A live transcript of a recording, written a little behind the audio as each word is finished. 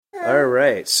All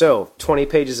right, so 20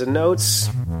 pages of notes.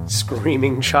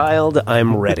 Screaming child,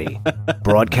 I'm ready.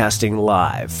 Broadcasting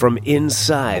live from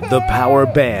inside the power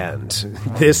band.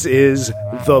 This is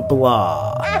The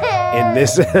Blah. In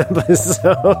this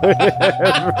episode,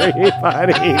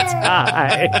 everybody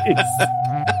dies.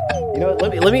 You know what,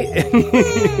 let me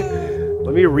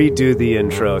let me redo the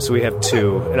intro so we have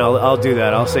two, and I'll do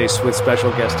that. I'll say with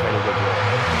special guest Tiny Goodyear.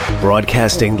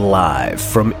 Broadcasting live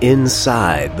from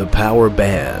inside the power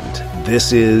band,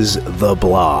 this is The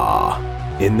Blah.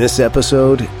 In this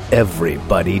episode,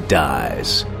 everybody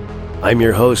dies. I'm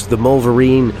your host, the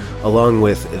Mulverine, along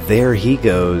with There He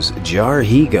Goes, Jar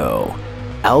He Go,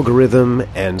 Algorithm,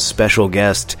 and special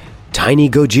guest Tiny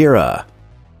Gojira.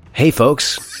 Hey,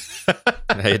 folks.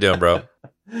 How you doing, bro?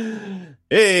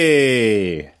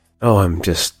 Hey. Oh, I'm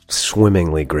just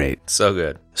swimmingly great. So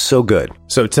good. So good.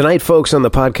 So tonight, folks, on the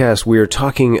podcast, we are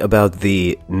talking about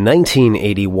the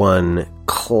 1981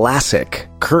 classic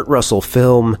Kurt Russell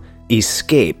film,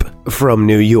 Escape from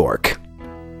New York.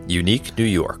 Unique New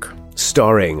York.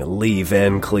 Starring Lee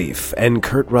Van Cleef and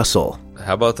Kurt Russell.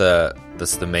 How about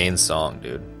that's the main song,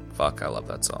 dude. Fuck, I love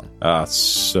that song. Ah,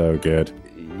 so good.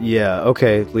 Yeah,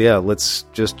 okay. Yeah, let's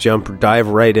just dive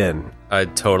right in. I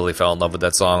totally fell in love with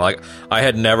that song. Like, I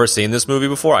had never seen this movie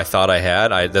before. I thought I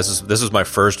had. This was my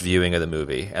first viewing of the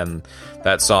movie, and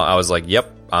that song, I was like, "Yep,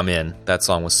 I'm in." That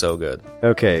song was so good.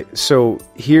 Okay, so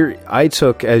here I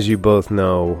took, as you both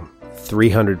know,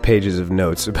 300 pages of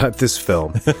notes about this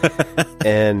film,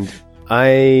 and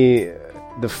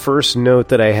the first note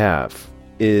that I have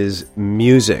is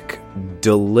music,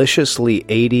 deliciously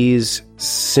 80s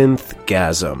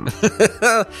synthgasm.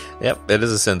 Yep, it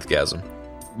is a synthgasm.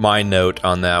 My note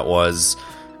on that was,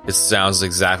 it sounds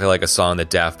exactly like a song that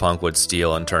Daft Punk would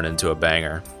steal and turn into a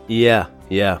banger. Yeah,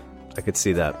 I could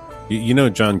see that. You know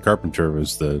John Carpenter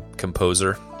was the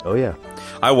composer? Oh, yeah.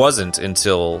 I wasn't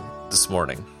until this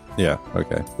morning. Yeah,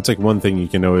 okay. It's like one thing you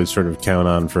can always sort of count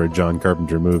on for a John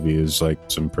Carpenter movie is like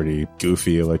some pretty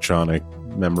goofy electronic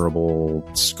memorable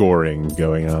scoring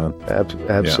going on.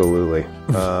 Absolutely.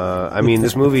 Yeah. I mean,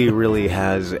 this movie really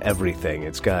has everything.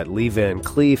 It's got Lee Van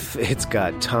Cleef, it's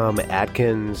got Tom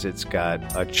Atkins, it's got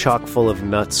a chock full of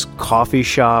nuts coffee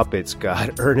shop, it's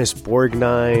got Ernest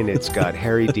Borgnine, it's got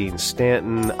Harry Dean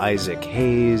Stanton, Issac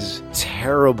Hayes,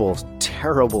 terrible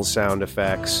sound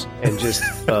effects, and just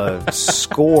a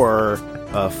score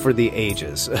for the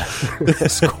ages. A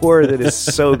score that is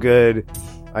so good.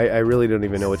 I really don't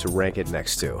even know what to rank it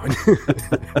next to.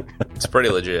 It's pretty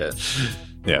legit.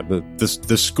 Yeah,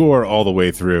 the score all the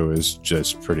way through is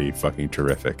just pretty fucking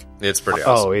terrific. It's pretty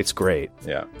awesome. Oh, it's great.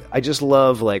 Yeah. I just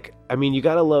love, you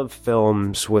gotta love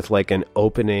films with like an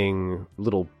opening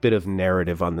little bit of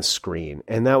narrative on the screen.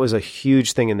 And that was a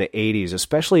huge thing in the 80s,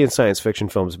 especially in science fiction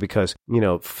films, because,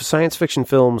 science fiction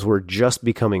films were just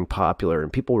becoming popular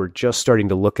and people were just starting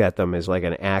to look at them as like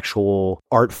an actual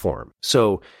art form.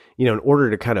 So, in order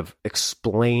to kind of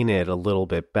explain it a little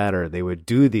bit better, they would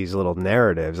do these little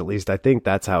narratives. At least I think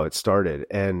that's how it started.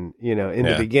 And, in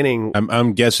the beginning...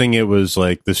 I'm guessing it was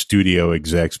like the studio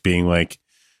execs being like,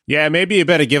 yeah, maybe you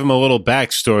better give them a little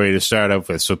backstory to start off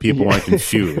with so people aren't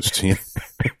confused.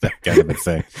 That kind of a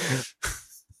thing.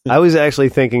 I was actually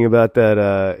thinking about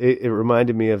that. It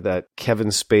reminded me of that Kevin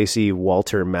Spacey,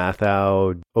 Walter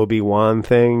Matthau, Obi-Wan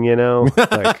thing,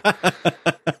 Like...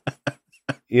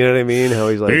 You know what I mean? How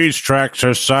he's like, these tracks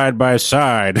are side by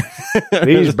side.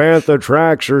 These bantha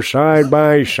tracks are side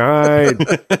by side.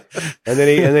 And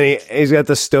then he's got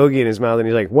the stogie in his mouth, and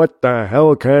he's like, "What the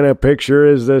hell kind of picture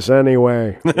is this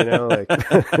anyway?"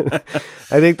 I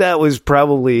think that was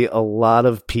probably a lot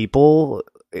of people,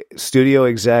 studio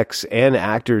execs and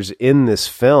actors in this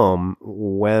film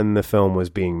when the film was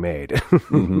being made.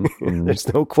 Mm-hmm.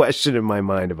 There's no question in my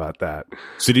mind about that.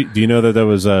 So do you know that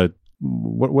was a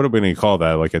what are we going to call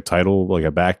that? Like a title, like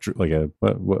a back, like a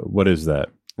what is that?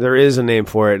 There is a name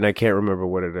for it, and I can't remember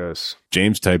what it is.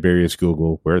 James Tiberius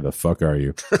Google, where the fuck are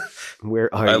you?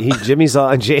 Where are you? Jimmy's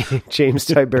on. James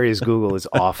Tiberius Google is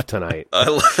off tonight.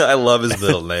 I love his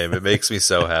middle name. It makes me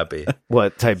so happy.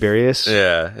 What, Tiberius?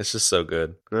 Yeah, it's just so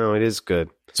good. No, it is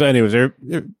good. So anyways,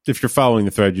 if you're following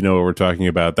the thread, you know what we're talking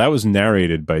about. That was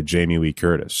narrated by Jamie Lee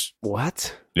Curtis.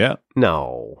 What? Yeah.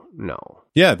 No.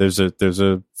 Yeah, there's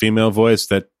a female voice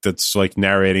that's like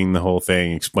narrating the whole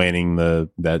thing, explaining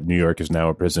that New York is now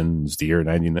a prison. It's the year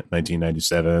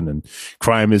 1997, and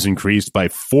crime is increased by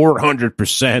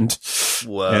 400%.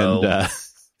 Whoa.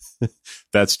 And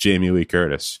that's Jamie Lee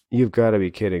Curtis. You've got to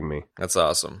be kidding me. That's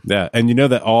awesome. Yeah, and you know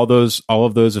that all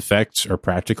of those effects are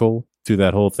practical. through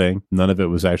that whole thing. None of it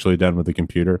was actually done with a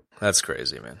computer. That's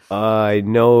crazy, man. I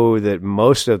know that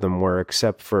most of them were,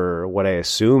 except for what I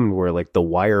assumed were like the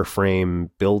wireframe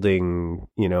building,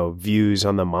 views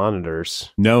on the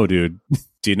monitors. No, dude.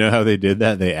 Do you know how they did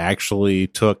that? They actually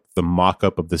took the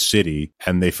mock-up of the city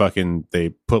and they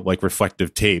put like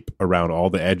reflective tape around all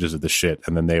the edges of the shit,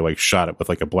 and then they like shot it with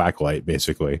like a black light,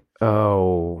 basically.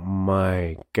 Oh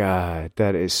my God.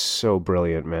 That is so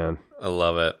brilliant, man. I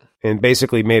love it. And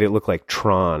basically made it look like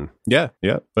Tron. Yeah.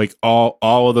 Like all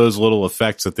of those little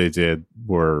effects that they did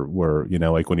were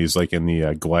like when he's like in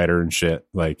the glider and shit,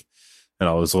 like, and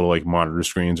all those little like monitor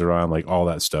screens are on, like all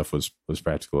that stuff was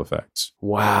practical effects.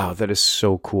 Wow, that is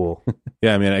so cool.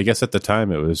 Yeah, I mean, I guess at the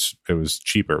time it was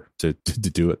cheaper to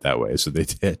do it that way, so they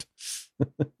did.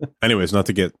 Anyways, not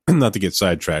to get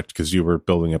sidetracked because you were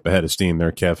building up a head of steam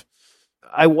there, Kev.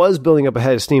 I was building up a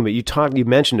head of steam, but you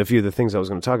mentioned a few of the things I was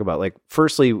going to talk about. Like,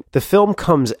 firstly, the film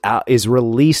is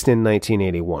released in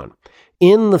 1981.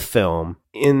 In the film,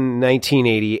 in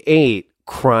 1988,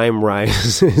 crime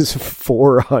rises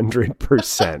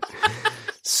 400%.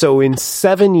 So in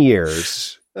 7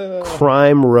 years,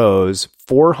 crime rose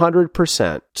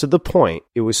 400% to the point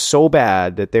it was so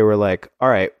bad that they were like, all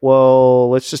right, well,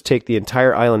 let's just take the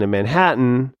entire island of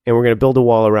Manhattan and we're going to build a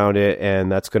wall around it, and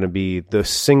that's going to be the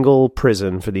single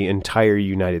prison for the entire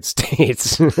United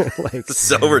States. Like,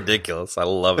 so ridiculous. I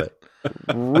love it.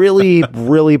 Really,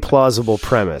 really plausible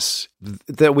premise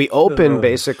that we open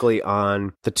basically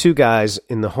on the two guys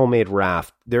in the homemade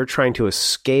raft. They're trying to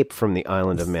escape from the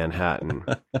island of Manhattan.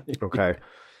 Okay.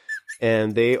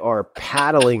 And they are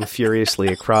paddling furiously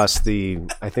across the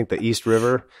East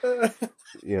River.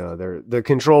 They're the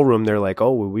control room. They're like,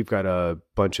 oh, we've got a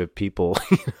bunch of people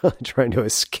trying to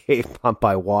escape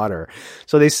by water.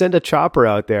 So they send a chopper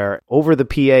out there. Over the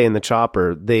PA in the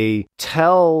chopper, they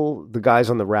tell the guys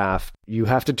on the raft, you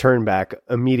have to turn back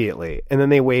immediately. And then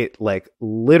they wait like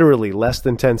literally less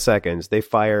than 10 seconds. They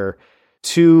fire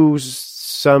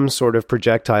some sort of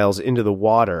projectiles into the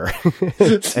water.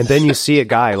 And then you see a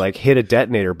guy like hit a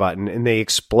detonator button and they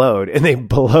explode and they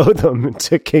blow them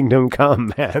to kingdom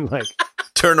come, man. Like,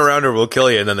 turn around or we'll kill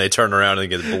you. And then they turn around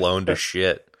and get blown to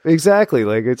shit. Exactly.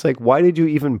 Like, it's like, why did you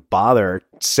even bother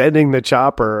sending the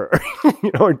chopper,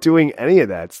 or doing any of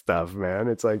that stuff, man?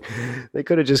 It's like, they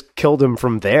could have just killed him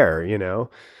from there,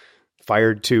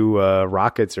 fired two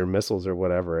rockets or missiles or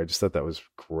whatever. I just thought that was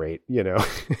great,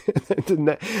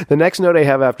 The next note I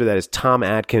have after that is Tom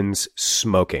Atkins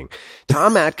smoking.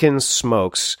 Tom Atkins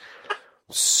smokes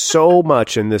so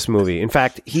much in this movie. In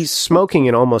fact, he's smoking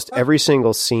in almost every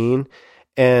single scene.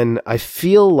 And I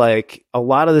feel like a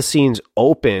lot of the scenes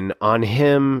open on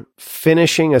him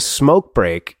finishing a smoke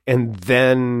break, and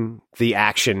then the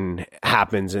action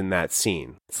happens in that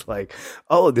scene. It's like,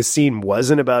 oh, the scene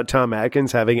wasn't about Tom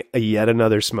Atkins having yet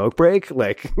another smoke break?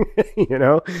 Like,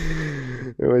 it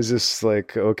was just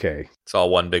like, okay. It's all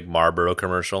one big Marlboro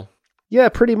commercial. Yeah,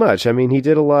 pretty much. I mean, he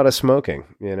did a lot of smoking,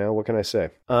 what can I say?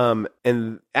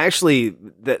 And actually,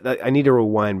 I need to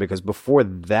rewind because before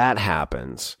that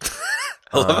happens...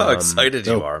 I love how excited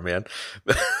you are, man.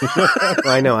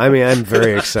 I know. I mean, I'm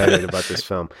very excited about this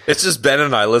film. It's just Ben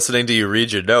and I listening to you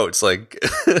read your notes. Like,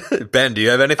 Ben, do you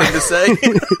have anything to say?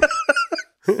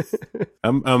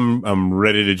 I'm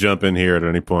ready to jump in here at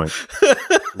any point.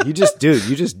 You just do it.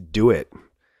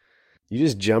 You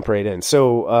just jump right in.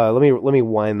 So let me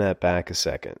wind that back a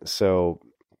second. So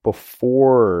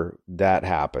before that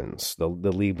happens, the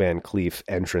Lee Van Cleef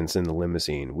entrance in the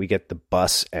limousine, we get the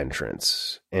bus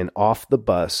entrance, and off the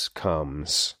bus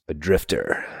comes a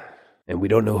drifter, and we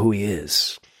don't know who he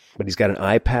is, but he's got an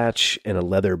eye patch and a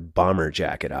leather bomber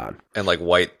jacket on. And like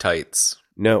white tights.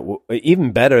 No,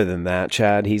 even better than that,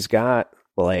 Chad. He's got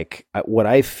like what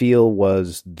I feel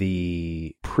was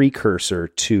the precursor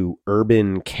to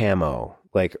urban camo.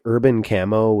 Like urban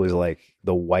camo was like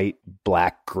the white,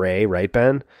 black, gray, right,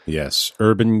 Ben? Yes.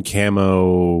 Urban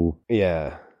camo.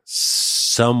 Yeah.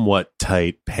 Somewhat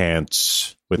tight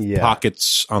pants with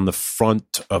pockets on the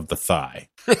front of the thigh.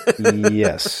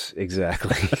 Yes,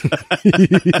 exactly.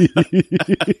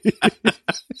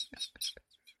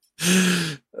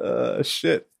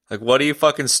 Shit. Like, what do you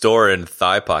fucking store in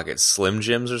thigh pockets? Slim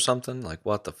Jims or something? Like,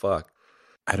 what the fuck?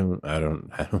 I don't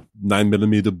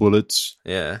 9mm bullets.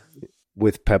 Yeah.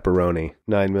 With pepperoni,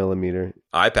 9mm.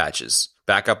 Eye patches.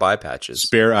 Backup eye patches.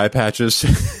 Spare eye patches.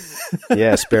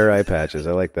 Yeah, spare eye patches.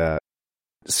 I like that.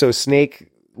 So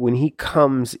Snake, when he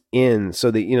comes in,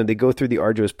 so they go through the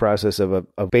arduous process of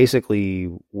basically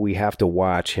we have to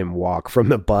watch him walk from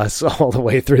the bus all the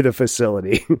way through the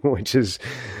facility, which is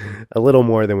a little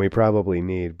more than we probably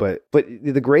need. But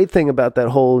the great thing about that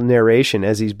whole narration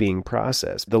as he's being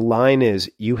processed, the line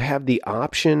is, you have the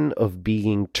option of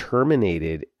being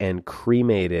terminated and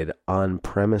cremated on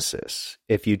premises.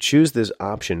 If you choose this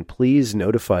option, please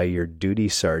notify your duty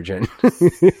sergeant.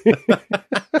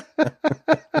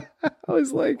 I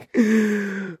was like,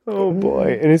 oh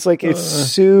boy. And it's like, it's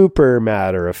super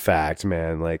matter of fact,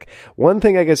 man. Like, one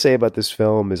thing I could say about this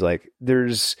film is like,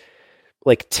 there's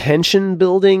like tension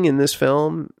building in this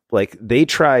film. Like, they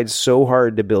tried so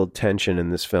hard to build tension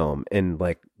in this film, and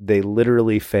like, they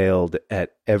literally failed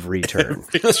at every turn.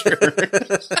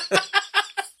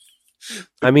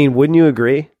 I mean, wouldn't you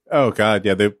agree? Oh God.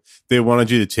 Yeah. They wanted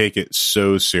you to take it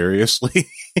so seriously.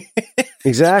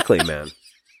 Exactly, man.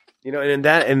 You know, and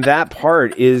that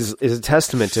part is a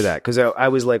testament to that, because I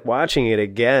was like watching it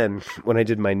again when I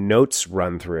did my notes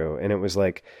run through, and it was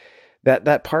like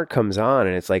that part comes on,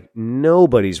 and it's like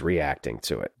nobody's reacting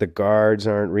to it. The guards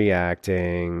aren't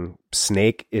reacting.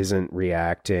 Snake isn't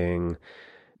reacting.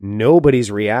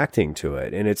 Nobody's reacting to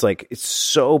it, and it's like it's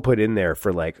so put in there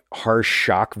for like harsh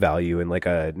shock value in like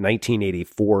a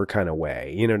 1984 kind of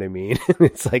way. You know what I mean?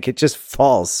 It's like it just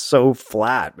falls so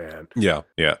flat, man. Yeah.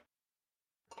 Yeah.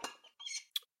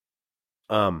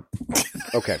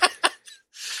 Okay.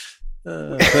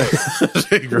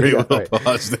 Great little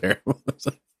pause there.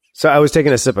 So I was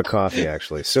taking a sip of coffee,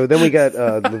 actually. So then we got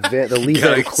the Lee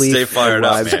Van Cleef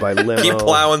arrives by limo. Keep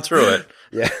plowing through it.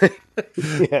 Yeah.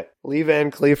 Yeah. Lee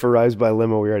Van Cleef arrives by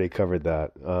limo. We already covered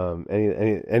that.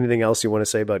 Anything else you want to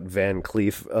say about Van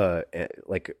Cleef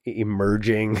like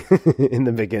emerging in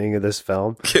the beginning of this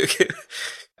film?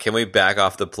 Can we back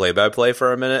off the play-by-play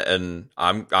for a minute? And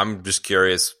I'm just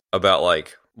curious about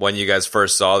like when you guys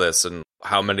first saw this and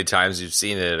how many times you've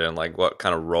seen it and like what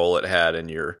kind of role it had in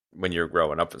when you're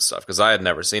growing up and stuff. Because I had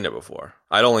never seen it before.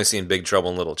 I'd only seen Big Trouble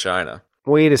in Little China.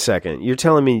 Wait a second. You're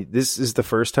telling me this is the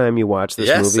first time you watched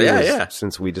this movie? Yeah.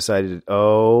 Since we decided.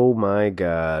 Oh my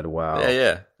God. Wow.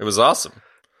 Yeah. It was awesome.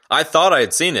 I thought I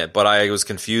had seen it, but I was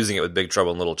confusing it with Big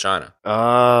Trouble in Little China.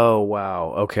 Oh,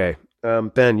 wow. Okay.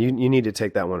 Ben, you need to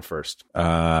take that one first.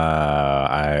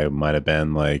 I might have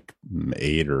been like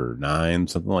 8 or 9,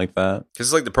 something like that. Because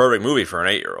it's like the perfect movie for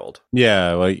an 8-year-old.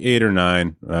 Yeah, like 8 or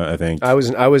 9, I think. I was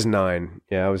 9.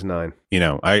 Yeah, I was 9. You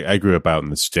know, I grew up out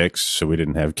in the sticks, so we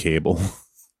didn't have cable.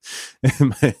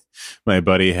 my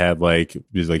buddy had like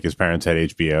his parents had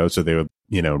HBO, so they would,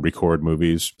 you know, record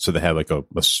movies. So they had like a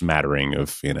smattering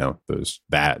of, you know,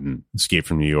 that and Escape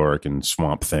from New York and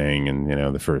Swamp Thing and, you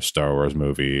know, the first Star Wars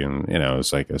movie. And, you know,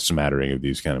 it's like a smattering of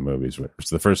these kind of movies.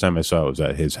 So the first time I saw it was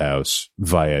at his house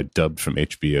via dubbed from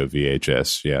HBO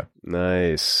VHS. Yeah.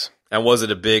 Nice. And was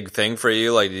it a big thing for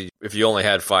you? Like, if you only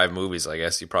had 5 movies, I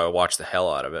guess you probably watched the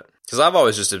hell out of it. Because I've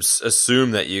always just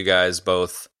assumed that you guys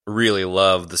both really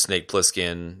love the Snake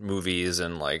Plissken movies,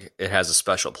 and like it has a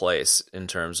special place in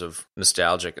terms of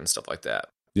nostalgic and stuff like that.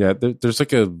 Yeah, there's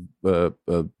like a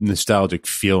nostalgic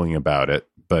feeling about it,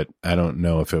 but I don't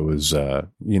know if it was,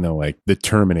 you know, like The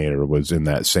Terminator was in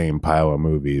that same pile of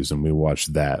movies, and we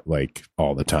watched that like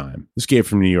all the time. Escape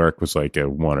from New York was like a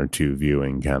 1 or 2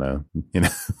 viewing kind of, you know.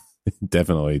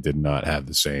 Definitely did not have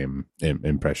the same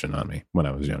impression on me when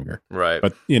I was younger. Right.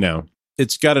 But, you know,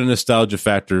 it's got a nostalgia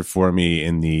factor for me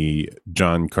in the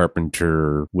John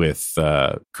Carpenter with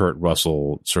Kurt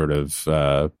Russell sort of,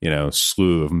 you know,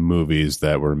 slew of movies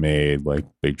that were made, like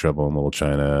Big Trouble in Little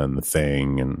China and The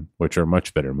Thing, and which are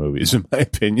much better movies, in my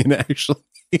opinion, actually.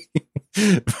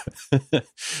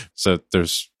 So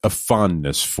there's a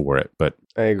fondness for it. But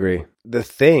I agree. The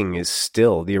Thing is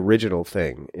still, the original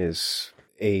Thing is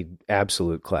a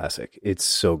absolute classic. It's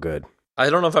so good. I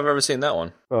don't know if I've ever seen that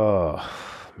one. Oh,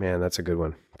 man, that's a good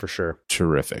one for sure.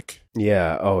 Terrific.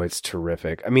 Yeah. Oh, it's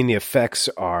terrific. I mean, the effects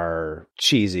are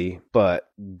cheesy, but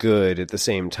good at the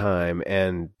same time,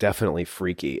 and definitely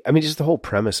freaky. I mean, just the whole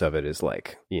premise of it is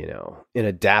like, you know, an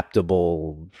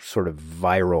adaptable sort of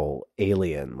viral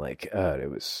alien. Like,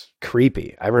 it was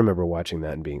creepy. I remember watching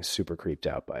that and being super creeped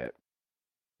out by it.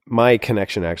 My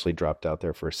connection actually dropped out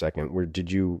there for a second.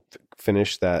 Did you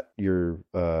finish your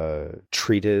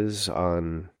treatise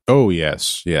on? Oh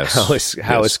yes.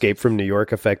 How Escape from New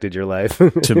York affected your life?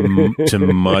 to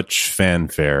much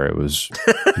fanfare, it was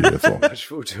beautiful.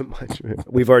 Too much.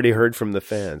 We've already heard from the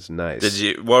fans. Nice. Did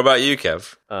you? What about you,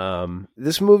 Kev?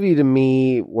 This movie to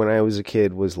me, when I was a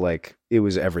kid, was like, it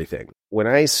was everything. When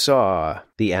I saw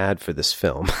the ad for this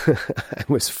film, I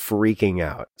was freaking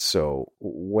out. So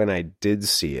when I did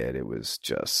see it, it was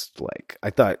just like, I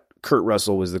thought Kurt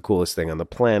Russell was the coolest thing on the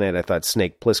planet. I thought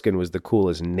Snake Plissken was the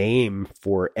coolest name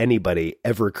for anybody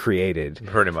ever created.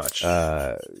 Pretty much.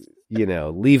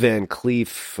 Lee Van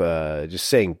Cleef just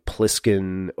saying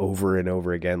Plissken over and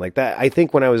over again like that. I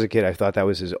think when I was a kid, I thought that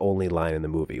was his only line in the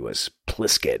movie was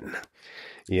Plissken.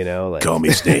 Like, call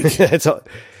me Snake.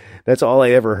 That's all I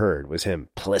ever heard was him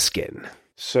Plissken.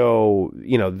 So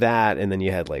that, and then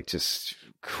you had like just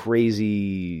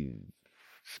crazy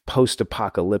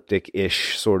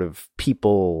post-apocalyptic-ish sort of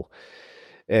people.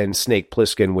 And Snake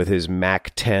Plissken with his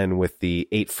Mac 10 with the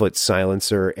 8-foot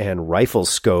silencer and rifle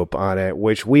scope on it,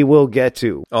 which we will get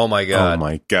to. Oh my god! Oh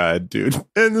my god, dude!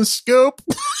 And the scope.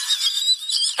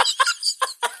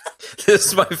 This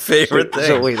is my favorite thing.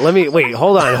 So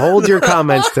hold on, hold your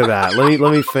comments to that.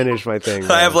 Let me finish my thing.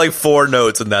 I have like 4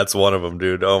 notes, and that's one of them,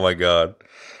 dude. Oh my god!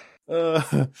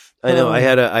 I know. I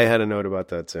had a note about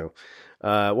that too.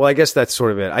 Well, I guess that's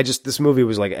sort of it. This movie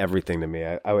was like everything to me.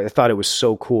 I thought it was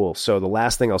so cool. So the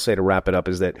last thing I'll say to wrap it up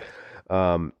is that,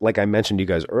 like I mentioned to you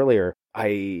guys earlier,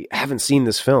 I haven't seen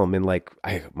this film in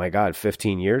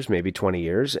 15 years, maybe 20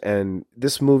 years. And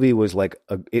this movie was like,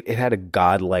 it had a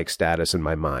godlike status in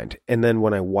my mind. And then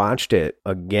when I watched it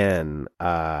again,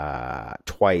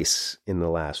 twice in the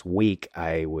last week,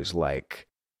 I was like,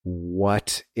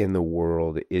 what in the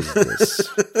world is this?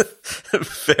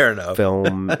 Fair enough.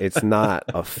 Film. It's not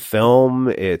a film.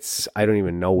 I don't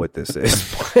even know what this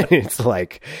is, but it's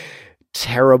like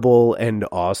terrible and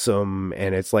awesome.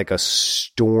 And it's like a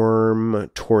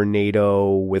storm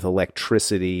tornado with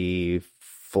electricity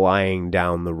flying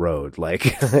down the road.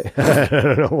 Like, I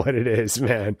don't know what it is,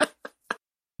 man.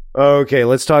 Okay,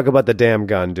 let's talk about the damn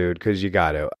gun, dude, because you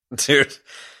got to. Dude.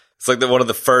 It's like one of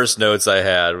the first notes I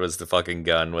had was the fucking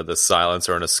gun with a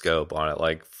silencer and a scope on it.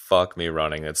 Like, fuck me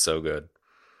running. It's so good.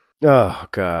 Oh,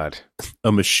 God.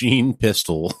 A machine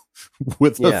pistol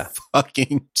with a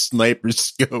fucking sniper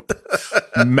scope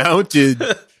mounted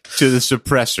to the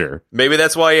suppressor. Maybe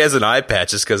that's why he has an eye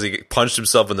patch, is because he punched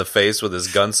himself in the face with his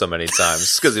gun so many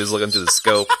times, because he was looking through the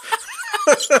scope.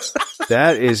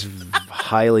 That is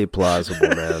highly plausible,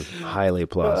 man. Highly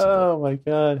plausible. Oh, my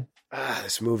God.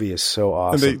 This movie is so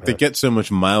awesome. They get so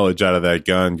much mileage out of that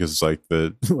gun because it's like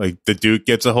the Duke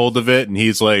gets a hold of it and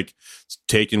he's like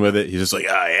taken with it. He's just like,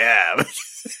 oh yeah,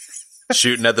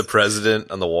 shooting at the president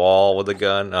on the wall with a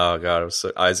gun. Oh god, it was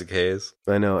so Issac Hayes.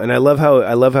 I know, and I love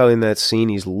how in that scene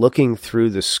he's looking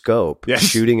through the scope,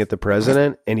 shooting at the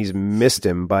president, and he's missed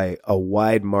him by a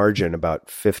wide margin, about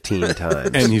 15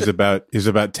 times, and he's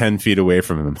about 10 feet away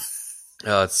from him.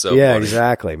 Oh, it's so funny.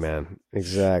 Exactly, man.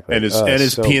 Exactly. And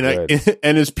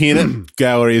his peanut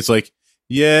gallery is like,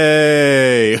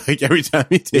 yay! Like every time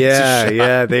he takes a shot.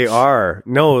 Yeah, they are.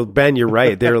 No, Ben, you're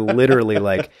right. They're literally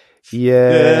like,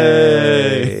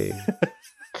 yay!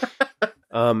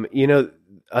 I'll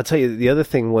tell you, the other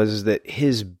thing was that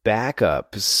his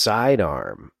backup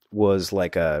sidearm was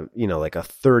like a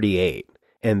 38.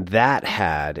 And that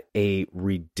had a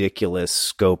ridiculous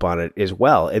scope on it as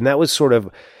well. And that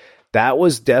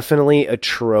was definitely a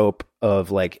trope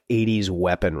of like 80s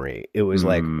weaponry. It was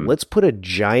like, let's put a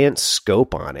giant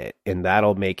scope on it and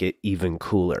that'll make it even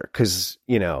cooler. Cause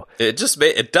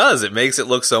it does. It makes it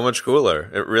look so much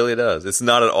cooler. It really does. It's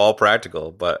not at all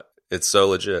practical, but it's so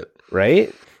legit.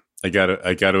 Right? I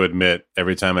gotta admit,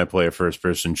 every time I play a first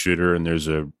person shooter and there's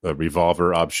a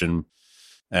revolver option,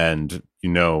 and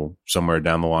somewhere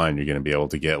down the line you're going to be able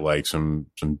to get like some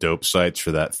dope sights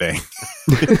for that thing.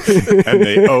 And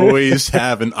they always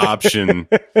have an option.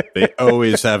 They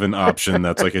always have an option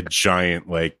that's like a giant,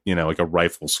 like a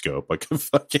rifle scope, like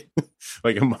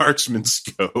a marksman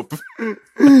scope.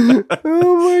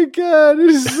 Oh my god,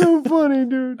 it's so funny,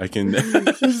 dude.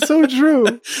 It's so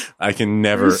true. I can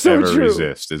never ever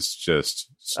resist. It's just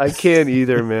I can't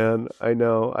either, man. I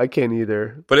know. I can't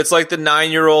either. But it's like the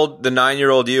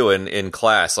 9-year-old you in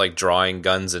class, like drawing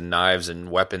guns and knives and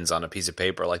weapons on a piece of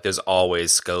paper. Like there's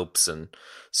always scopes and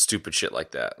stupid shit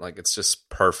like that. Like it's just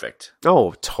perfect.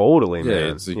 Oh, totally, man.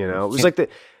 It was like you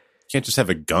can't just have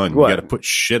a gun. What? You got to put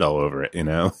shit all over it,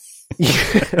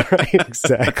 Yeah, right,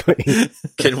 exactly.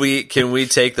 Can we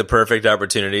take the perfect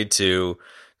opportunity to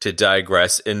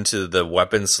digress into the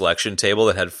weapon selection table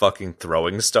that had fucking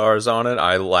throwing stars on it?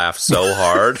 I laughed so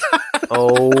hard.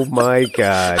 Oh my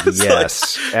god,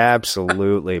 yes.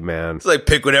 Absolutely, man. It's like,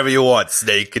 pick whatever you want,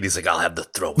 Snake. And he's like, I'll have the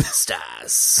throwing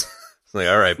stars. It's like,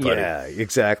 all right, buddy. Yeah,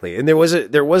 exactly. And there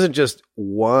wasn't just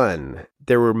one.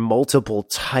 There were multiple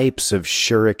types of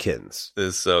shurikens.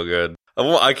 This is so good.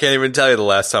 I can't even tell you the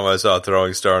last time I saw a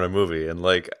throwing star in a movie. And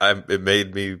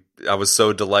I was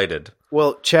so delighted.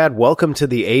 Well, Chad, welcome to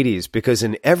the 80s, because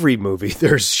in every movie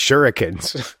there's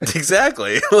shurikens.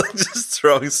 Exactly. Just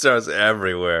throwing stars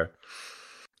everywhere.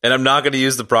 And I'm not going to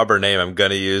use the proper name. I'm going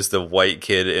to use the white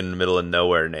kid in the middle of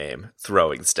nowhere name,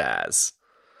 Throwing Stars.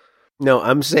 No,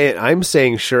 I'm saying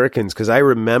shurikens because I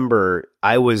remember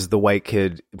I was the white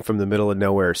kid from the middle of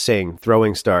nowhere saying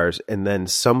throwing stars, and then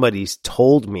somebody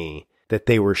told me that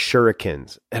they were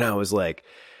shurikens, and I was like,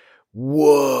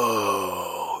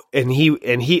 "Whoa!"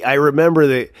 I remember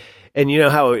that, and you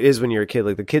know how it is when you're a kid.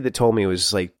 Like the kid that told me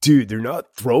was like, "Dude, they're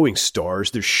not throwing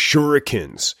stars; they're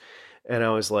shurikens." And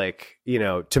I was like,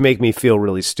 to make me feel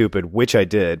really stupid, which I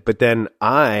did. But then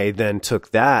I took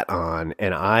that on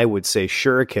and I would say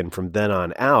shuriken from then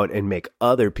on out and make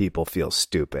other people feel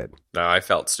stupid. No, I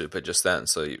felt stupid just then.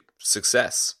 So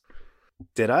success.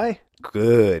 Did I?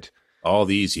 Good. All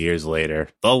these years later,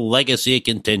 the legacy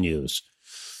continues.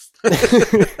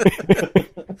 The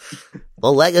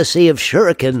legacy of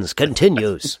shurikens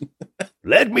continues.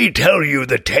 Let me tell you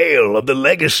the tale of the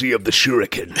legacy of the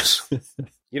shurikens.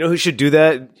 You know who should do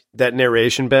that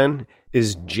narration, Ben?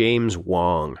 Is James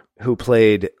Wong, who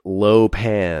played Lo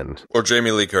Pan. Or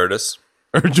Jamie Lee Curtis.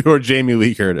 Or Jamie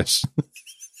Lee Curtis.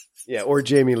 Yeah, or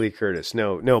Jamie Lee Curtis.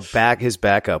 No, his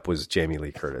backup was Jamie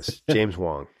Lee Curtis. James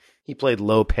Wong. He played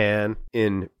Lo Pan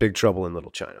in Big Trouble in Little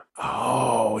China.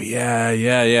 Oh,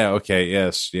 yeah. Okay,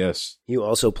 yes. He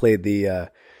also played the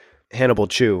Hannibal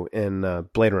Chew in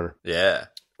Blade Runner. Yeah.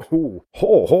 Ooh,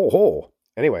 ho.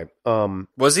 Anyway,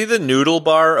 was he the noodle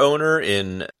bar owner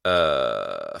in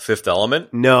Fifth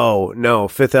Element? No,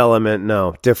 Fifth Element,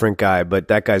 no, different guy, but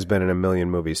that guy's been in a million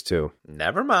movies too.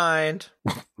 Never mind.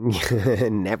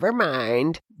 Never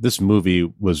mind. This movie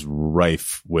was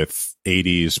rife with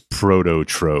 80s proto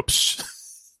tropes.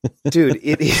 Dude,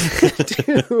 it is.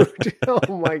 Dude,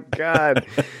 oh my God,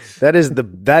 that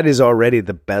is already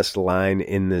the best line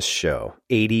in this show.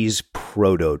 80s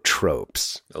proto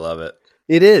tropes. I love it.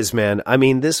 It is, man. I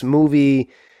mean, this movie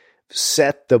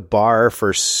set the bar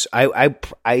for,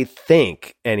 I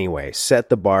think, anyway, set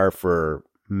the bar for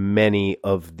many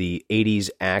of the 80s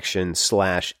action /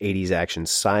 80s action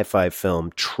sci-fi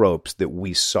film tropes that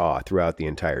we saw throughout the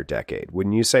entire decade.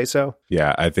 Wouldn't you say so?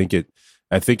 Yeah, I think it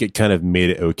kind of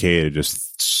made it okay to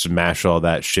just smash all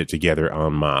that shit together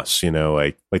en masse,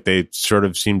 like they sort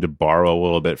of seemed to borrow a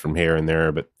little bit from here and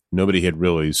there, but nobody had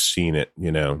really seen it,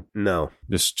 No,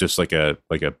 just like a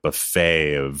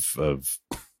buffet of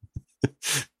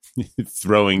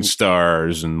throwing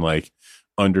stars and like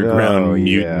underground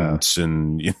mutants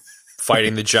and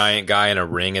fighting the giant guy in a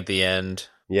ring at the end.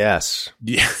 Yes.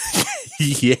 Yeah.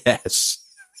 Yes.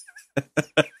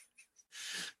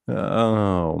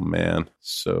 Oh man,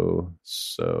 so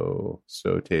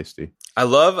tasty. I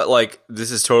love, like,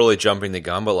 this is totally jumping the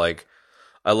gun, but like,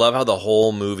 I love how the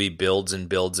whole movie builds and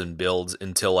builds and builds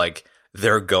until like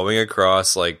they're going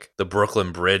across like the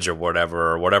Brooklyn Bridge or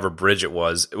whatever bridge it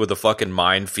was with a fucking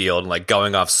minefield and like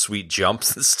going off sweet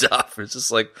jumps and stuff. It's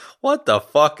just like, what the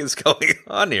fuck is going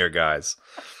on here, guys?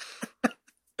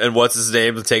 And what's his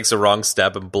name takes a wrong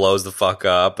step and blows the fuck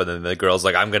up, and then the girl's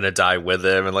like, I'm gonna die with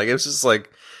him, and like it's just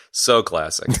like so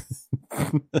classic.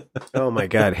 Oh my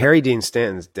God, Harry Dean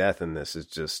Stanton's death in this is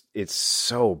just, it's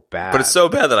so bad. But it's so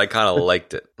bad that I kind of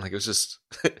liked it. Like, it was just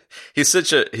he's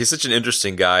such an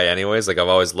interesting guy anyways. Like, I've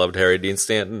always loved Harry Dean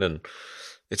Stanton, and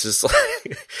it's just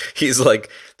like he's like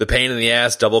the pain in the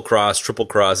ass, double cross, triple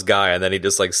cross guy, and then he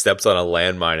just like steps on a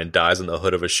landmine and dies in the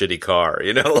hood of a shitty car,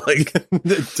 like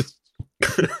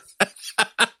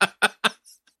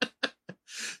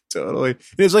Totally. And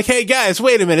he's like, hey guys,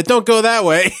 wait a minute, don't go that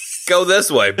way. Go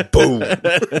this way. Boom.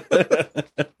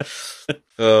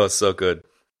 Oh, so good.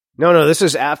 No, this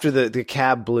is after the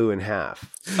cab blew in half.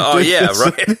 Oh, yeah,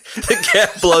 right. The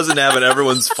cab blows in half and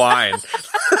everyone's fine.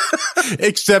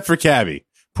 Except for Cabby.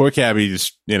 Poor Cabby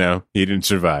just, he didn't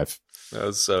survive. That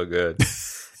was so good.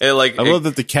 And like, I love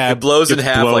that the cab blows in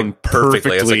half like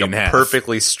perfectly. It's like a half.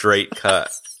 perfectly straight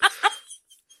cut.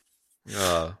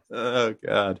 Oh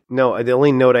God! No, the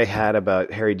only note I had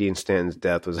about Harry Dean Stanton's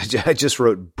death was I just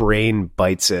wrote "brain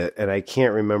bites it," and I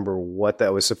can't remember what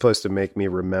that was supposed to make me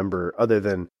remember, other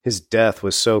than his death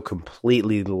was so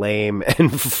completely lame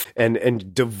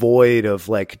and devoid of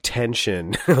like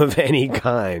tension of any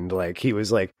kind. Like he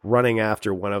was like running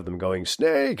after one of them, going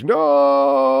 "Snake,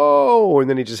 no!" and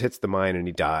then he just hits the mine and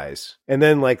he dies. And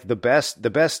then like the best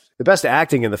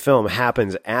acting in the film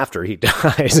happens after he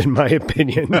dies, in my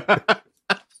opinion.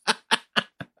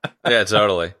 Yeah,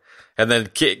 totally. And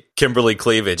then Kimberly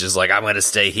Cleavage is like, I'm going to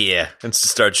stay here, and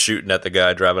start shooting at the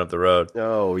guy driving up the road.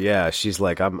 Oh yeah, she's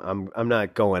like, I'm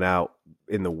not going out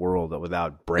in the world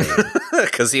without brain,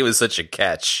 because he was such a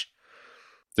catch.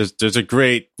 There's a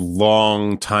great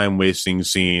long time wasting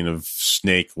scene of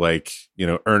Snake like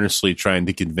earnestly trying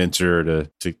to convince her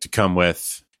to come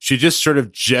with. She just sort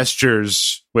of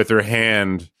gestures with her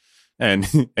hand And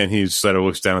he sort of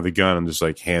looks down at the gun and just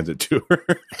like hands it to her.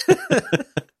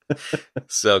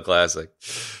 So classic.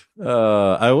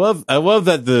 I love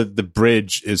that the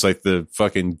bridge is like the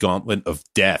fucking gauntlet of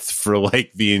death for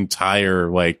like the entire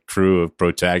like crew of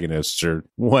protagonists, or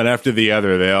one after the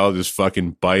other. They all just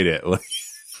fucking bite it. Like,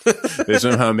 they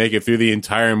somehow make it through the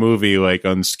entire movie like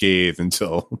unscathed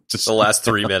until just the last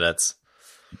 3 minutes.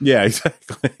 Yeah,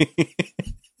 exactly.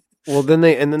 Well, then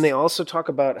they also talk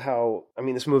about how, I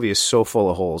mean, this movie is so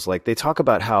full of holes. Like, they talk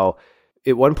about how,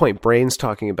 at one point, Brain's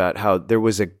talking about how there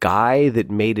was a guy that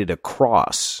made it a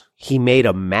cross. He made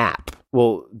a map.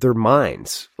 Well, they're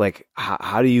minds. Like,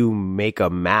 how do you make a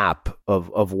map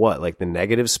of what? Like the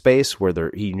negative space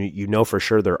where you know for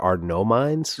sure there are no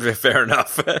minds? Fair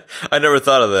enough. I never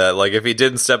thought of that. Like, if he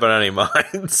didn't step on any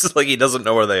mines, like, he doesn't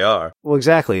know where they are. Well,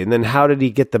 exactly. And then how did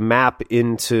he get the map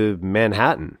into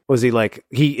Manhattan? Was he like,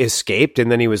 he escaped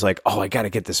and then he was like, oh, I got to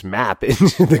get this map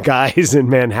into the guys in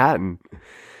Manhattan?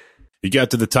 He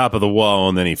got to the top of the wall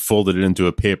and then he folded it into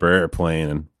a paper airplane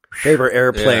and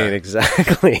yeah.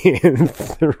 Exactly. And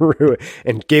threw it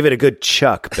and gave it a good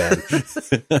chuck, Ben.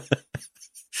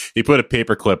 He put a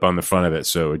paper clip on the front of it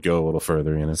so it would go a little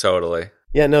further, you know. Totally.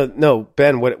 Yeah, no,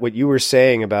 Ben, what you were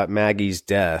saying about Maggie's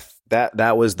death,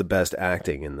 that was the best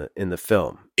acting in the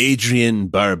film. Adrienne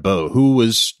Barbeau, who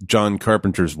was John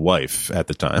Carpenter's wife at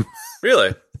the time.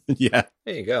 Really? Yeah.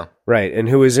 There you go. Right, and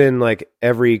who was in like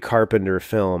every Carpenter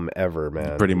film ever,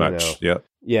 man. Pretty much, yeah.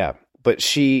 Yeah, but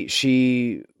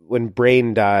she when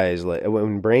Brain dies, or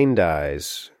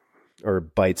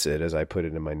bites it, as I put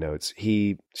it in my notes,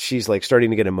 she's like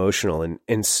starting to get emotional,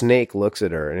 and Snake looks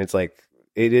at her, and it's like,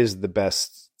 it is the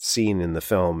best scene in the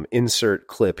film. Insert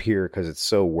clip here because it's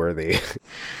so worthy.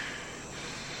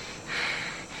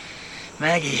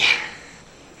 Maggie,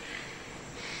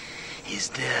 he's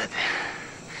dead.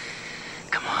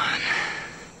 Come on.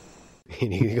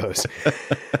 And he goes,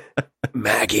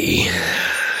 Maggie,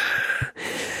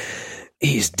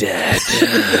 he's dead.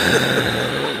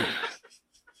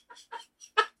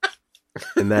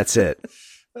 And that's it.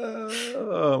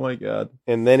 Oh my God.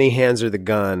 And then he hands her the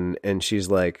gun and she's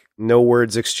like, no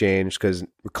words exchanged because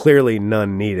clearly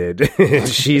none needed.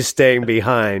 She's staying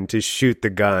behind to shoot the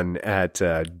gun at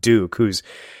Duke, who's,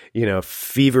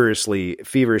 feverishly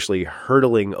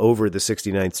hurtling over the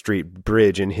 69th Street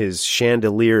Bridge in his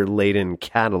chandelier-laden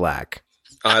Cadillac.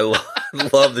 I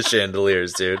love the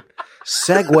chandeliers, dude.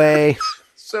 Segway.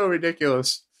 So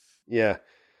ridiculous. Yeah.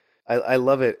 I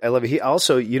love it. I love it. He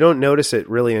also, you don't notice it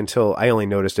really until I only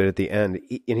noticed it at the end.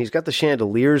 And he's got the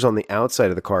chandeliers on the outside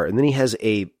of the car. And then he has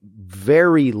a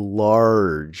very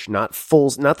large, not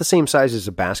the same size as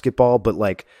a basketball, but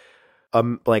like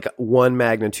one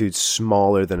magnitude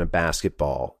smaller than a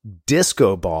basketball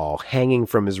disco ball hanging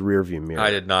from his rearview mirror. I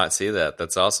did not see that.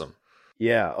 That's awesome.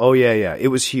 Yeah. Oh yeah. It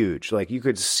was huge. Like you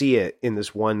could see it in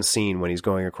this one scene when he's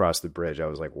going across the bridge. I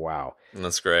was like, wow.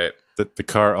 That's great. The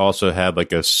car also had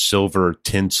like a silver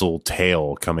tinsel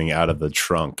tail coming out of the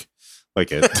trunk.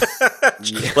 Like a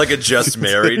just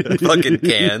married fucking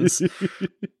cans.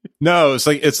 No, it was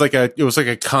like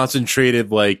a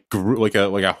concentrated like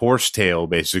a horse tail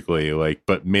basically, like,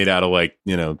 but made out of like,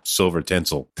 silver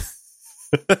tinsel.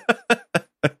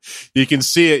 You can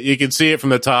see it from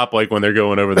the top, like when they're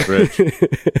going over the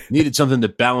bridge. Needed something to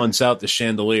balance out the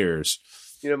chandeliers.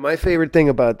 My favorite thing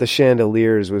about the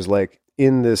chandeliers was like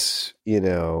in this,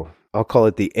 I'll call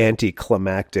it the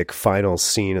anticlimactic final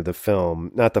scene of the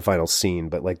film. Not the final scene,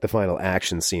 but like the final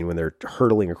action scene when they're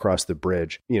hurtling across the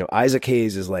bridge. Issac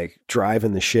Hayes is like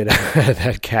driving the shit out of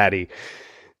that caddy.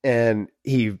 And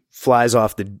he flies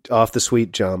off the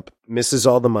sweet jump, misses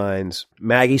all the mines.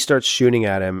 Maggie starts shooting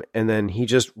at him, and then he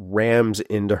just rams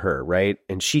into her, right?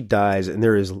 And she dies, and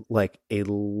there is like a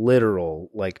literal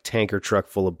like tanker truck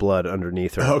full of blood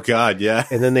underneath her. Oh God, yeah.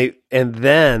 And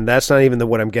then that's not even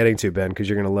what I'm getting to, Ben, because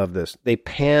you're gonna love this. They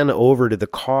pan over to the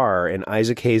car, and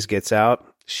Issac Hayes gets out.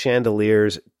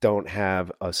 Chandeliers don't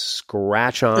have a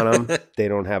scratch on them. They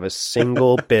don't have a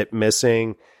single bit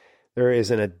missing. There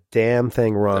isn't a damn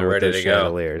thing wrong with those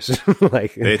chandeliers.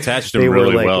 Like they attached them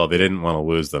really well. They didn't want to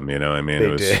lose them. I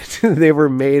mean, did. They were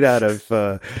made out of,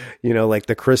 like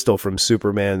the crystal from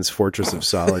Superman's Fortress of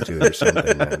Solitude or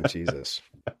something. Man, Jesus,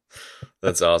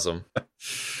 that's awesome,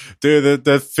 dude.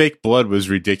 The fake blood was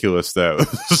ridiculous, though.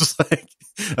 It was like,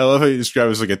 I love how you describe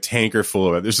it as like a tanker full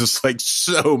of it. There's just like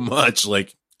so much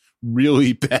like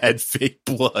really bad fake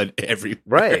blood everywhere.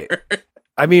 Right.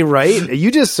 I mean, right?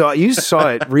 You saw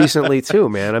it recently too,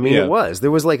 man. I mean, yeah.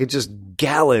 There was like just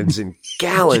gallons and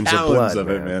gallons of blood of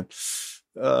it, man.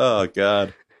 Oh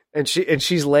God. And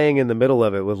she's laying in the middle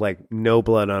of it with like no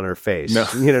blood on her face. No.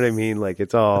 You know what I mean? Like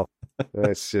it's all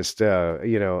That's just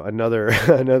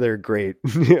another great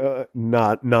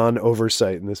not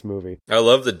non-oversight in this movie. I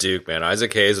love the Duke, man.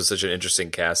 Issac Hayes was such an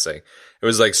interesting casting. It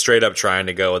was like straight up trying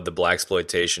to go with the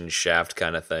blaxploitation Shaft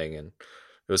kind of thing, and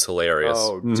it was hilarious.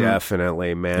 Oh,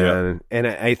 definitely, man. Yeah. And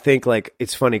I think like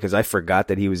it's funny because I forgot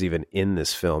that he was even in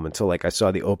this film until like I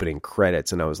saw the opening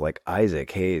credits and I was like,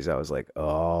 Issac Hayes. I was like,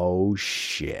 oh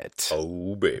shit.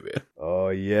 Oh baby. Oh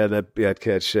yeah, that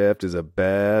cat Shaft is a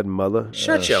bad mother.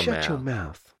 Shut your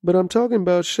mouth. But I'm talking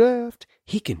about Shaft.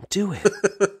 He can do it.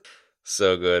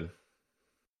 So good.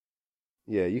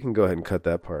 Yeah, you can go ahead and cut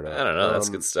that part out. I don't know. That's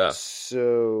good stuff.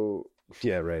 So,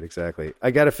 yeah, right, exactly.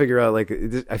 I got to figure out, like,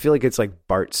 I feel like it's like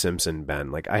Bart Simpson,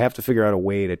 Ben. Like, I have to figure out a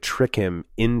way to trick him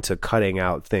into cutting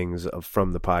out things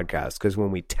from the podcast. Because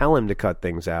when we tell him to cut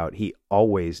things out, he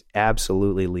always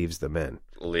absolutely leaves them in.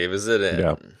 Leaves it in.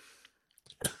 Yeah.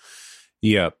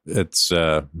 Yeah, it's...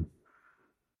 Well,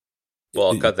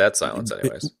 I'll cut that silence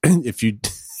anyways. If you...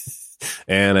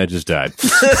 And I just died.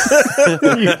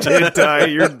 You did die.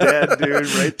 You're dead,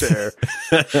 dude, right there.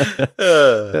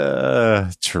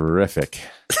 Terrific.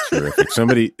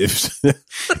 Somebody,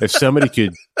 if somebody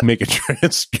could make a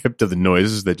transcript of the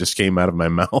noises that just came out of my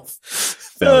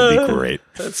mouth, that would be great.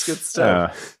 That's good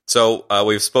stuff. So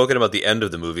we've spoken about the end of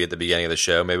the movie at the beginning of the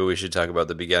show. Maybe we should talk about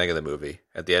the beginning of the movie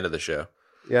at the end of the show.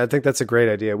 Yeah, I think that's a great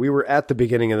idea. We were at the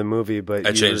beginning of the movie,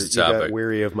 but you got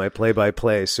weary of my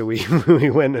play-by-play, so we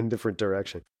went in a different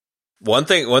direction. One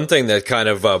thing that kind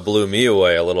of blew me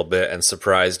away a little bit and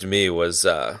surprised me was,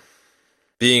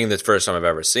 being the first time I've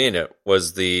ever seen it,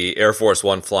 was the Air Force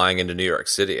One flying into New York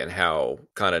City and how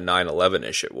kind of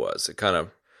 9/11-ish it was. It kind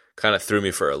of threw me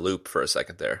for a loop for a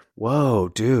second there. Whoa,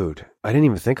 dude! I didn't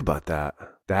even think about that.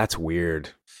 That's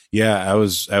weird. Yeah, I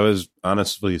was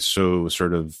honestly so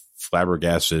sort of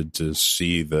flabbergasted to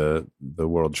see the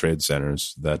World Trade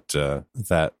Centers that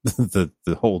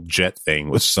the whole jet thing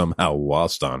was somehow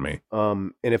lost on me.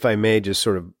 And if I may just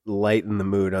sort of lighten the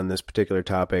mood on this particular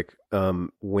topic,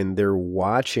 when they're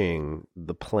watching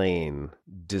the plane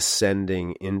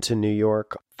descending into New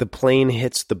York, the plane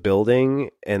hits the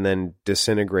building and then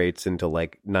disintegrates into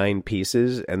like 9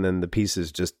 pieces, and then the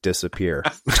pieces just disappear.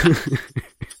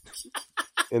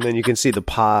 And then you can see the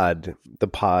pod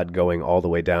going all the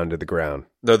way down to the ground.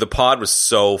 No, the pod was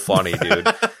so funny, dude.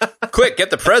 Quick, get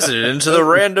the president into the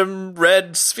random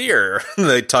red sphere. And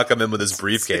they tuck him in with his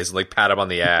briefcase and like pat him on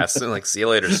the ass and like, see you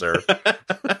later, sir.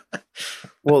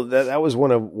 Well, that was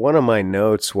one of my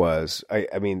notes was,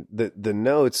 I mean, the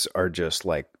notes are just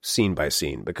like scene by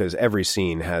scene because every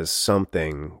scene has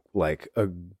something like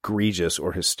egregious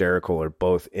or hysterical or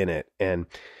both in it. And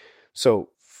so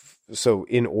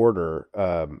in order,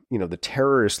 the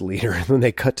terrorist leader, when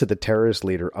they cut to the terrorist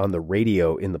leader on the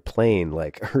radio in the plane,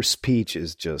 like her speech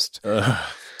is just,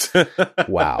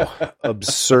 wow,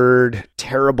 absurd,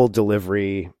 terrible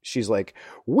delivery. She's like,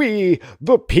 "We,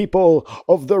 the people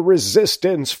of the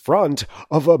Resistance Front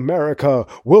of America,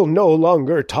 will no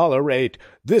longer tolerate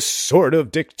this sort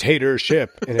of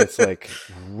dictatorship." And it's like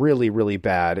really, really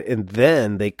bad. And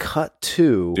then they cut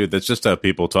to... Dude, that's just how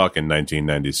people talk in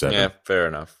 1997. Yeah, fair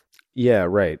enough. Yeah,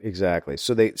 right, exactly.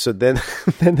 So then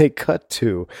they cut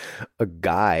to a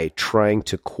guy trying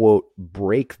to quote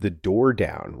break the door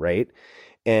down, right?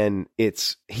 And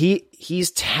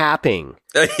he's tapping.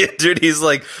 Dude, he's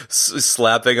like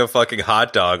slapping a fucking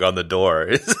hot dog on the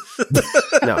door.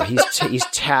 No, he's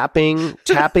tapping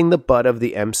the butt of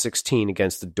the M16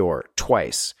 against the door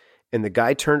twice. And the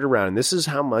guy turned around, and this is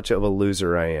how much of a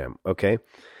loser I am, okay?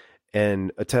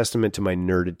 And a testament to my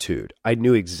nerditude. I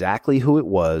knew exactly who it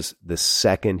was the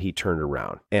second he turned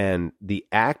around. And the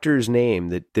actor's name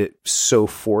that so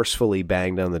forcefully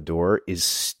banged on the door is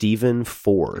Stephen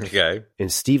Ford. Okay.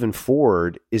 And Stephen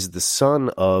Ford is the son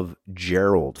of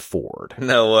Gerald Ford.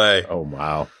 No way. Oh,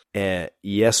 wow.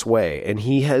 Yes way. And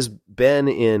he has been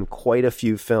in quite a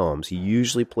few films. He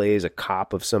usually plays a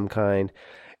cop of some kind.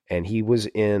 And he was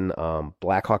in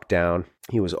Black Hawk Down.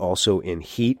 He was also in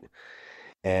Heat.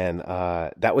 And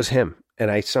that was him.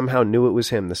 And I somehow knew it was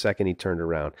him the second he turned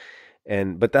around.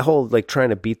 But that whole like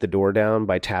trying to beat the door down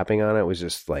by tapping on it was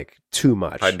just like too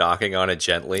much. By knocking on it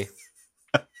gently.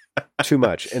 Too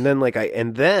much. And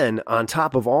then on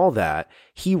top of all that,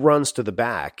 he runs to the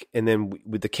back, and then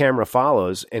with the camera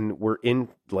follows, and we're in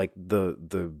like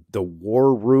the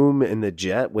war room in the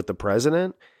jet with the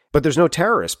president, but there's no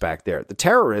terrorists back there. The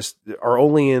terrorists are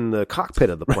only in the cockpit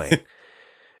of the plane.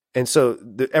 And so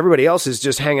everybody else is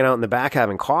just hanging out in the back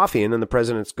having coffee, and then the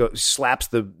president slaps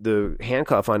the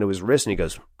handcuff onto his wrist, and he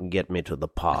goes, "Get me to the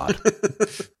pod."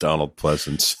 Donald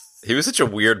Pleasance. He was such a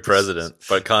weird president,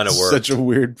 but kind of worked. Such a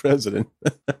weird president.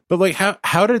 But like,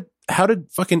 how did how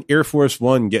did fucking Air Force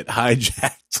One get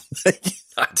hijacked? Like,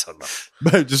 I don't know.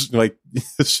 but just like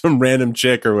some random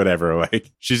chick or whatever.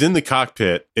 Like, she's in the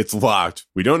cockpit. It's locked.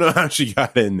 We don't know how she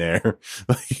got in there.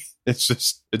 Like, it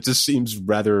just seems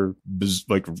rather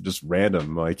like just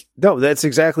random. Like, No, that's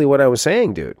exactly what I was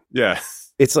saying, dude. yeah.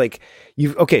 It's like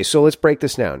okay, so let's break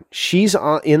this down. She's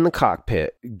in the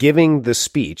cockpit giving the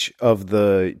speech of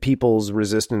the People's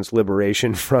Resistance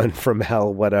Liberation Front from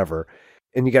hell, whatever.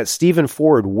 And you got Stephen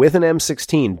Ford with an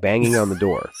M16 banging on the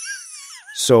door.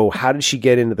 So how did she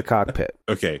get into the cockpit?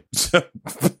 Okay.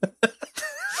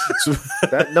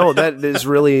 That is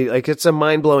really like, it's a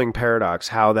mind-blowing paradox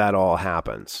how that all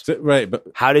happens. Right, but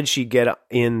How did she get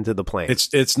into the plane?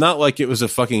 it's not like it was a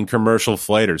fucking commercial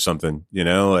flight or something, you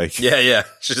know? Like, Yeah.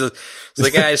 She's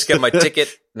like, I just got my ticket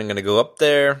and I'm going to go up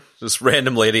there. This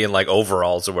random lady in like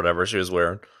overalls or whatever she was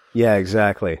wearing. Yeah,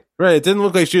 exactly. right. It didn't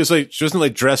look like she wasn't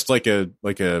like dressed like a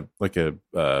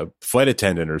flight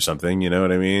attendant or something. You know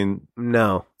what I mean?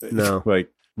 No. Like,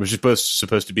 was she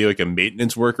supposed to be like a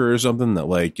maintenance worker or something that,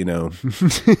 like, you know,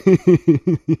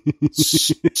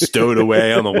 stowed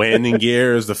away on the landing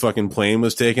gear as the fucking plane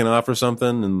was taking off or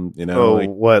something? And, you know,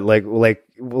 what? Like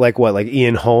what? Like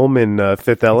Ian Holm in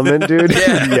Fifth Element, dude?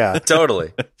 Yeah,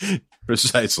 totally.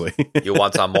 Precisely. You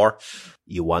want some more?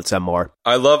 You want some more?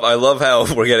 I love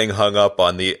how we're getting hung up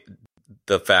on the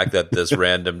fact that this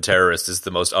random terrorist is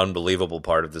the most unbelievable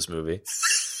part of this movie.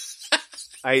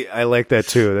 I like that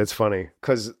too. That's funny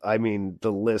because I mean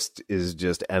the list is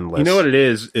just endless. You know what it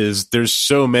is there's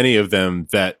so many of them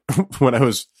that when I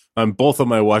was on both of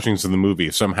my watchings of the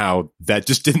movie, somehow that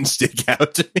just didn't stick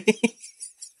out to me.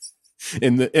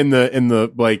 in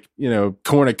the like, you know,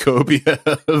 cornucopia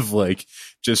of like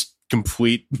just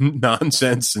complete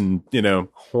nonsense and, you know,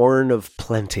 Horn of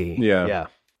Plenty. Yeah.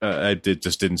 It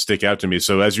just didn't stick out to me.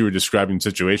 So as you were describing the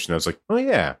situation, I was like, oh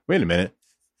yeah, wait a minute.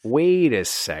 Wait a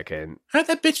second. How'd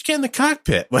that bitch get in the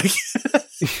cockpit? Like,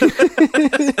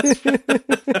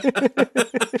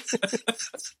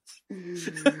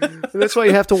 that's why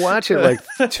you have to watch it like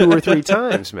 2 or 3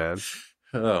 times, man.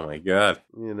 oh my God.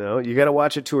 You know, you got to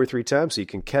watch it 2 or 3 times so you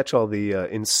can catch all the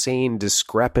insane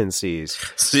discrepancies.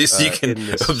 So you can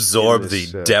absorb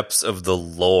the depths of the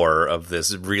lore of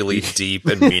this really deep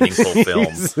and meaningful film.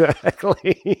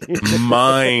 Exactly.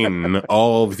 Mine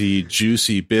all the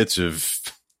juicy bits of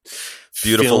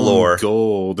Beautiful film lore.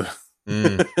 Gold.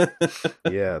 Mm.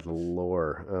 Yeah, the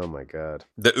lore. Oh my God.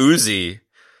 The Uzi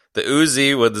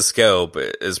with the scope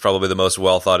is probably the most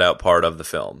well thought out part of the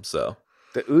film. So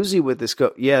The Uzi with the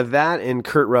scope. Yeah, that and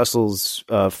Kurt Russell's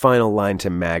final line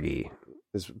to Maggie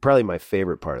is probably my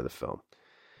favorite part of the film.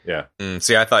 Yeah.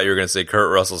 See, I thought you were going to say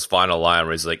Kurt Russell's final line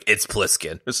where he's like, "It's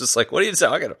Plissken." It's just like, what are you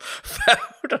talking about?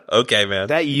 Okay, man.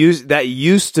 That used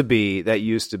to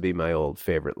be my old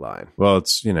favorite line. Well,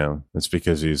 it's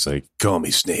because he's like, call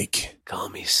me Snake. Call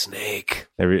me Snake.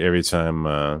 Every time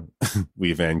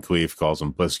Lee Van Cleef calls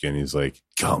him Plissken, he's like,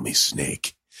 call me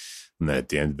Snake. And then at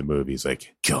the end of the movie, he's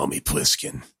like, call me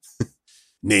Plissken.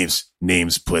 name's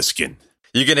Plissken.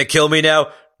 You going to kill me now?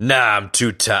 Nah, I'm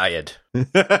too tired.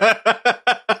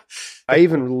 I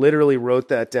even literally wrote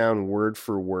that down word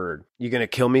for word. You gonna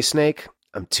kill me, Snake?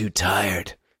 I'm too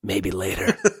tired. Maybe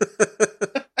later.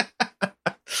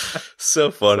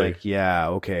 So funny. Like, yeah,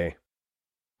 okay.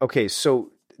 Okay,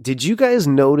 so did you guys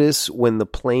notice when the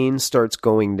plane starts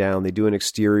going down, they do an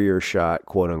exterior shot,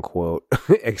 quote unquote,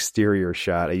 exterior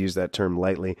shot, I use that term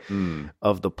lightly,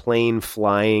 of the plane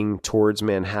flying towards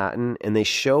Manhattan, and they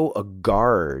show a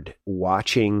guard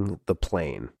watching the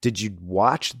plane. Did you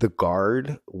watch the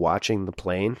guard watching the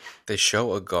plane? They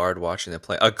show a guard watching the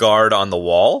plane. A guard on the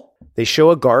wall? They show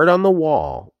a guard on the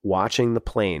wall watching the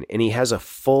plane, and he has a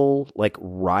full, like,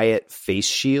 riot face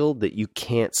shield that you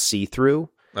can't see through.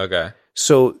 Okay.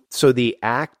 So the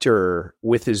actor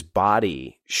with his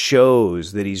body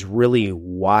shows that he's really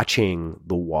watching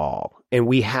the wall. And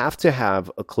we have to have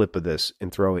a clip of this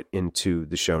and throw it into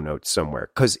the show notes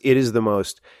somewhere because it is the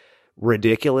most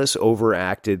ridiculous,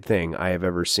 overacted thing I have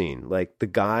ever seen. Like the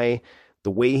guy,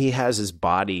 the way he has his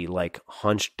body like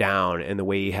hunched down and the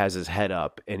way he has his head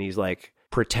up and he's like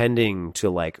pretending to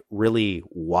like really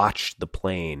watch the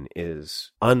plane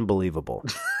is unbelievable.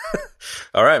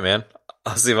 All right, man.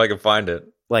 I'll see if I can find it.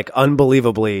 Like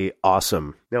unbelievably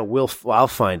awesome. No, I'll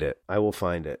find it. I will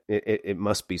find it. It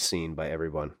must be seen by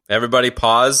everyone. Everybody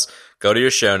pause, go to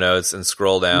your show notes and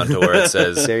scroll down to where it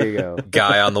says there you go.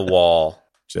 Guy on the wall.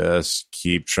 Just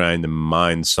keep trying to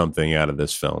mine something out of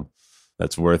this film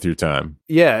that's worth your time.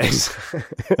 Yeah.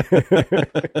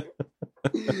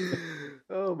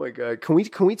 Oh my god. Can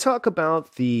we talk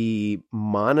about the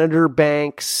monitor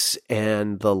banks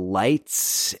and the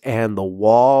lights and the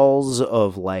walls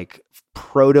of like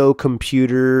proto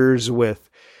computers with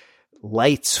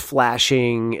lights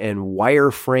flashing and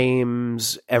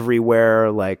wireframes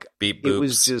everywhere? Like Beep boops. It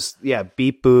was just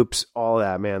beep boops, all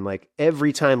that, man. Like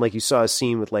every time like you saw a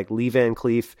scene with like Lee Van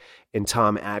Cleef and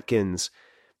Tom Atkins,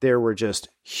 there were just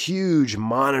huge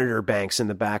monitor banks in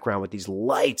the background with these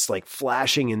lights like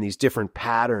flashing in these different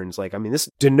patterns. Like, I mean, this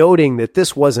denoting that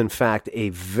this was in fact a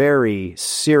very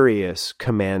serious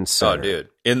command center. Oh, dude.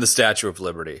 In the Statue of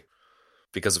Liberty.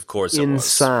 Because of course it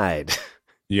inside.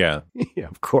 Yeah. Yeah,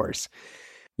 of course.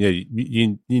 Yeah,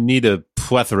 you need a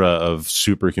plethora of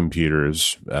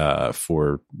supercomputers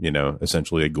for,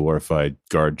 essentially a glorified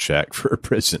guard shack for a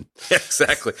prison. Yeah,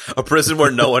 exactly. A prison where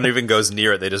no one even goes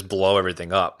near it. They just blow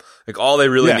everything up. Like all they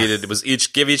really needed was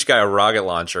give each guy a rocket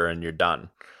launcher and you're done.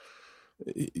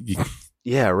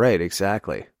 Yeah, right.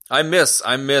 Exactly. I miss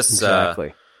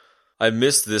Exactly. I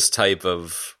miss this type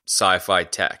of sci-fi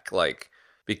tech. Like,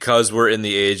 because we're in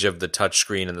the age of the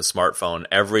touchscreen and the smartphone,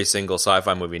 every single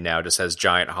sci-fi movie now just has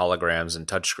giant holograms and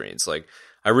touchscreens. Like,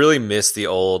 I really miss the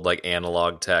old like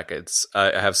analog tech.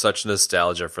 I have such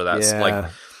nostalgia for that. Yeah. Like,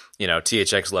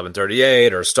 THX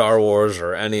 1138 or Star Wars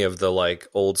or any of the like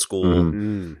old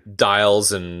school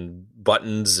dials and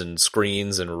buttons and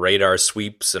screens and radar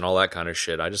sweeps and all that kind of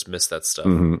shit. I just miss that stuff.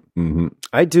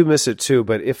 I do miss it too,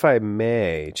 but if I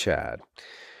may, Chad,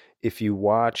 if you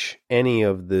watch any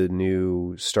of the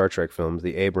new Star Trek films,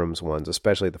 the Abrams ones,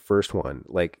 especially the first one,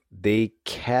 like they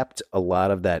kept a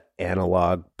lot of that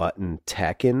analog button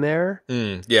tech in there.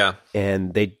 Yeah.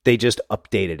 And they just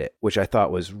updated it, which I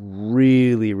thought was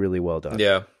really, really well done.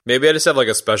 Yeah. Maybe I just have like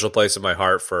a special place in my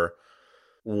heart for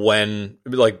when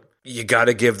like you got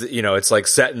to give, it's like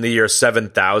set in the year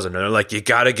 7000 and they're like, you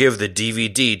got to give the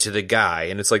DVD to the guy.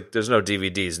 And it's like, there's no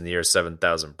DVDs in the year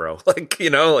 7000, bro. Like,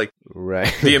 like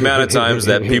right. The amount of times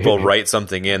that people write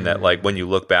something in that like when you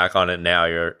look back on it now,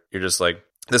 you're just like,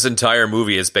 this entire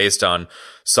movie is based on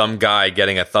some guy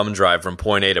getting a thumb drive from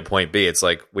point A to point B. It's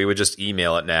like, we would just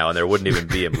email it now and there wouldn't even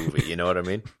be a movie. You know what I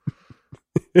mean?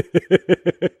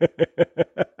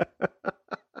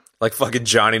 Like fucking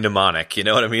Johnny Mnemonic, you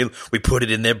know what I mean? We put it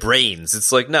in their brains.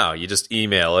 It's like, no, you just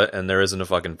email it and there isn't a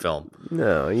fucking film.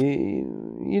 No,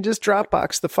 you just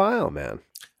Dropbox the file, man.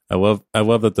 I love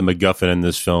that the MacGuffin in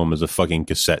this film is a fucking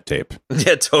cassette tape.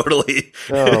 Yeah, totally.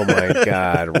 Oh my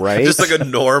God, right? Just like a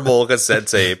normal cassette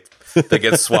tape that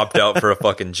gets swapped out for a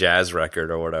fucking jazz record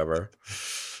or whatever.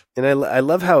 And I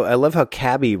love how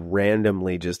Cabby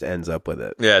randomly just ends up with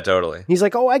it. Yeah, totally. He's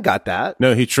like, "Oh, I got that."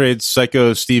 No, he trades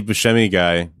Psycho Steve Buscemi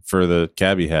guy for the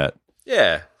cabbie hat.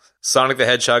 Yeah, Sonic the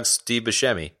Hedgehog, Steve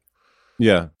Buscemi.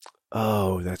 Yeah.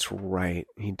 Oh, that's right.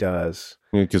 He does.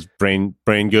 Because Brain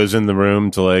goes in the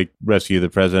room to like rescue the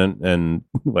president, and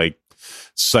like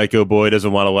Psycho Boy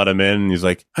doesn't want to let him in. And he's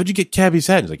like, "How'd you get Cabbie's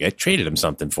hat?" He's like, "I traded him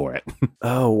something for it."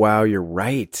 Oh wow, you're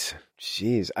right.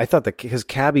 Jeez, I thought because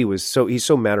Cabby he's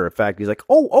so matter of fact. He's like,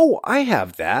 oh, I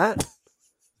have that.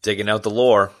 Digging out the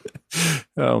lore.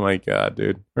 Oh my God,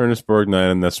 dude! Ernest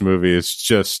Borgnine in this movie is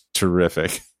just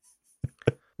terrific.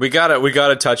 We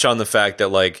gotta touch on the fact that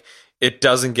like it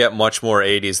doesn't get much more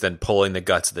 80s than pulling the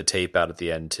guts of the tape out at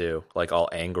the end too, like all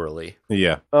angrily.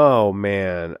 Yeah. Oh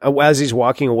man, as he's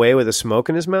walking away with a smoke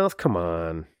in his mouth. Come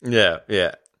on. Yeah.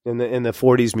 And the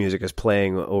 40s music is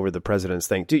playing over the president's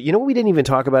thing. Dude, you know what we didn't even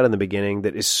talk about in the beginning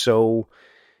that is so...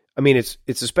 I mean, it's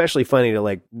especially funny to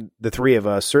like the three of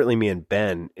us, certainly me and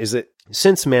Ben, is that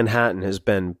since Manhattan has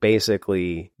been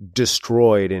basically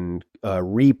destroyed and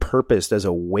repurposed as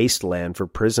a wasteland for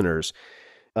prisoners,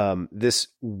 this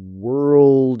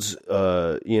world's,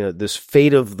 this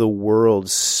fate of the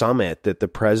world summit that the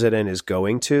president is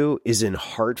going to is in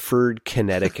Hartford,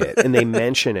 Connecticut. And they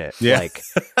mention it like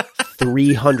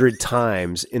 300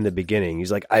 times in the beginning.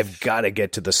 He's like, I've got to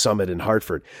get to the summit in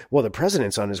Hartford. Well, the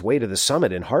president's on his way to the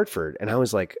summit in Hartford. And I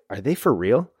was like, are they for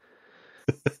real?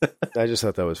 I just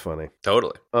thought that was funny.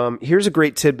 Totally. Here's a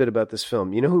great tidbit about this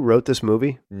film. You know who wrote this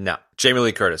movie? No. Jamie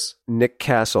Lee Curtis. Nick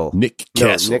Castle. Nick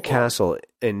Castle.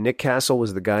 And Nick Castle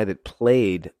was the guy that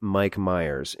played Mike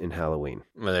Myers in Halloween.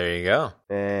 Well, there you go.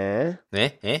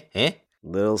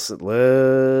 Little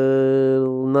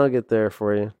nugget there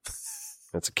for you.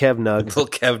 That's a Kev Nug. Little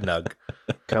Kev Nug.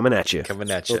 Coming at you. Coming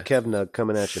at you. Little Kev Nug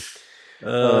coming at you.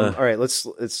 All right, let's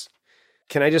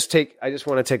can I just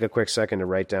want to take a quick second to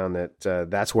write down that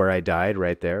that's where I died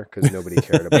right there because nobody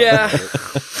cared about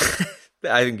it.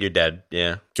 I think you're dead.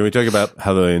 Yeah. Can we talk about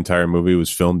how the entire movie was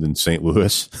filmed in St.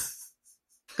 Louis?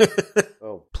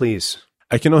 Oh, please.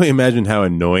 I can only imagine how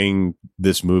annoying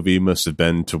this movie must have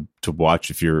been to watch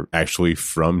if you're actually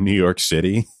from New York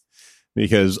City,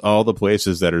 because all the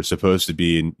places that are supposed to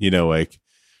be, like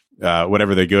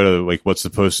whenever they go to like what's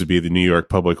supposed to be the New York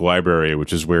Public Library,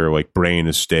 which is where like Brain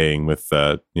is staying with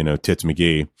Tits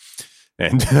McGee.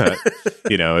 And,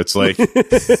 it's like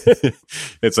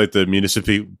it's like the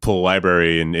municipal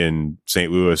library in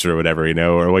St. Louis or whatever,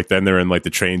 or like then they're in like the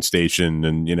train station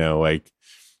and, like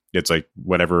it's like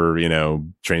whatever,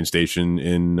 train station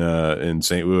in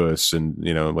St. Louis.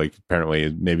 And, like apparently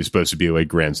it maybe supposed to be like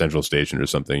Grand Central Station or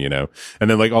something, and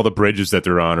then like all the bridges that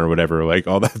they're on or whatever, like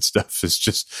all that stuff is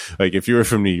just like, if you were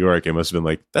from New York, it must have been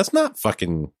like, that's not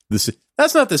the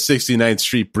 69th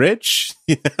Street Bridge,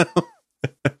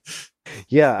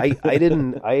 Yeah, I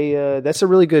didn't. That's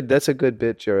a good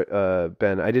bit,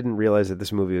 Ben. I didn't realize that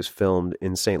this movie was filmed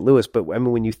in St. Louis, but I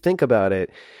mean, when you think about it,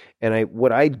 and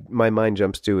my mind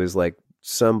jumps to is like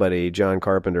somebody, John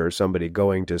Carpenter or somebody,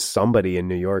 going to somebody in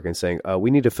New York and saying,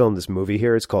 we need to film this movie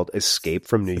here. It's called Escape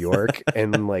from New York.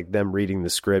 And like them reading the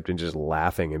script and just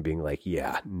laughing and being like,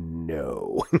 yeah,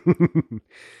 no.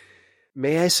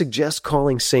 May I suggest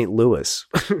calling St. Louis?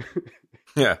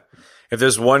 Yeah. If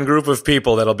there's one group of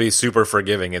people that'll be super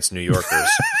forgiving, it's New Yorkers.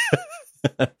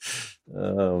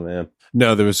 Oh man.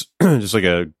 No, there was just like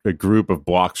a group of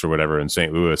blocks or whatever in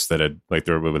St. Louis that had like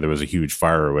there was a huge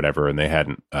fire or whatever, and they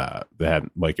hadn't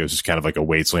like, it was just kind of like a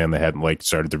wasteland. They hadn't like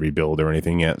started to rebuild or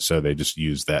anything yet, so they just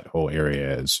used that whole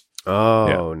area as.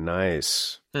 Oh, yeah.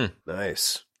 Nice.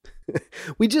 Nice.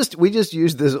 We just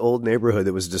used this old neighborhood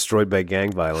that was destroyed by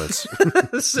gang violence.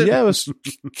 Yeah, it was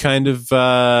kind of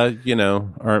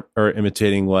our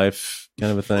imitating life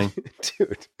kind of a thing,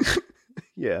 dude.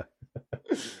 Yeah.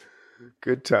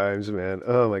 Good times, man.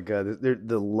 Oh my god,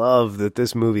 the love that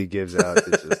this movie gives out,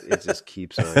 it just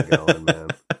keeps on going, man.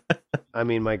 I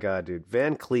mean, my god, dude,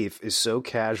 Van Cleef is so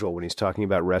casual when he's talking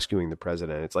about rescuing the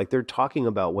president. It's like they're talking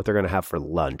about what they're going to have for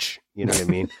lunch. You know what I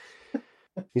mean?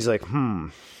 He's like,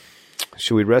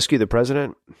 should we rescue the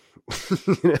president?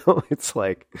 It's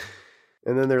like,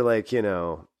 and then they're like,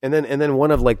 and then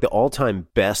one of like the all-time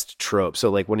best tropes. So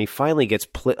like when he finally gets,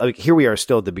 here we are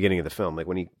still at the beginning of the film. Like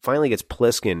when he finally gets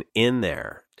Plissken in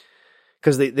there,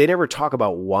 because they never talk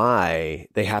about why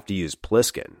they have to use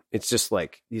Plissken. It's just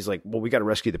like, he's like, well, we got to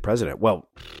rescue the president. Well,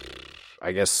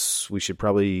 I guess we should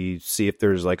probably see if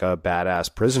there's like a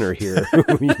badass prisoner here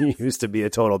who used to be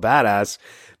a total badass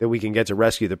that we can get to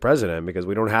rescue the president, because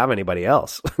we don't have anybody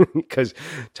else. Because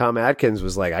Tom Atkins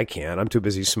was like, I can't, I'm too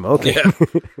busy smoking. Yeah.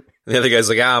 The other guy's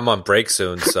like, I'm on break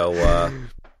soon. So,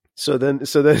 so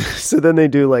then they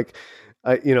do like,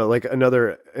 like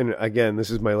another, and again,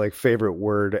 this is my like favorite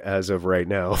word as of right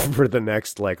now for the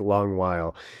next like long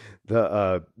while.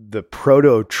 The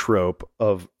proto trope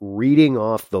of reading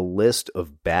off the list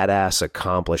of badass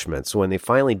accomplishments. So when they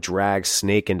finally drag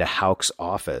Snake into Houck's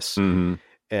office, and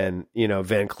Van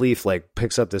Cleef like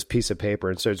picks up this piece of paper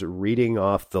and starts reading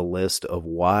off the list of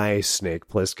why Snake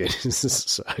Plissken is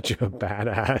such a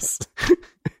badass.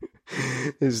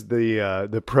 Is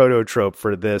the proto trope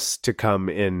for this to come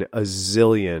in a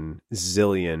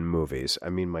zillion movies.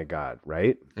 I mean, my God,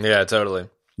 right? Yeah, totally.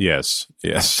 Yes.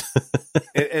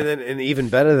 and even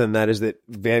better than that is that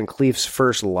Van Cleef's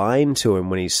first line to him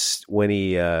when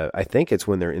he I think it's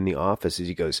when they're in the office, is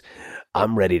he goes,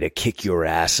 "I'm ready to kick your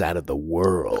ass out of the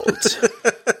world."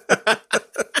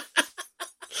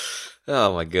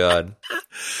 Oh my god,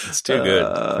 it's too good.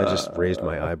 I just raised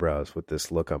my eyebrows with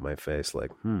this look on my face,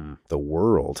 like, the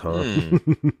world, huh?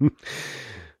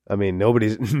 I mean,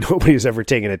 nobody's ever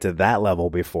taken it to that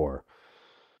level before.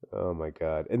 Oh my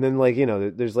god. And then like,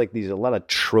 there's like a lot of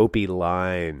tropey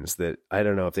lines that I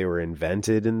don't know if they were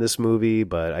invented in this movie,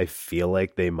 but I feel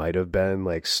like they might have been,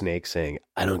 like Snake saying,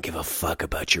 "I don't give a fuck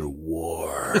about your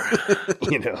war."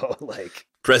 Like,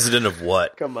 president of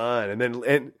what? Come on.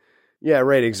 And yeah,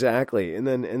 right, exactly. And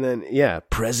then yeah,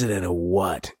 president of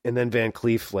what? And then Van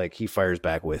Cleef, like, he fires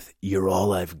back with, "You're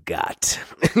all I've got."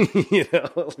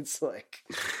 It's like,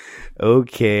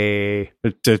 okay.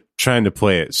 They're trying to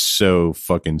play it so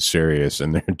fucking serious,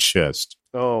 and they're just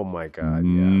oh my god,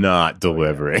 not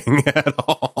delivering at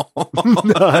all.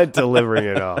 Not delivering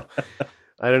at all.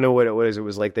 I don't know what it was. It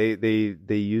was like they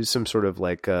used some sort of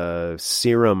like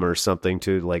serum or something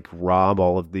to like rob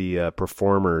all of the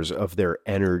performers of their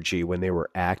energy when they were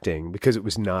acting, because it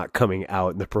was not coming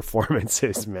out in the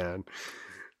performances, man.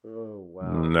 Oh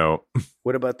wow. No.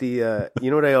 What about the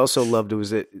what I also loved was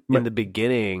that in the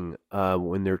beginning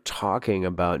when they're talking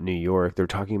about New York, they're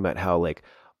talking about how like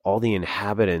all the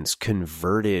inhabitants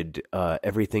converted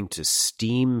everything to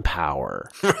steam power.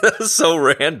 That's so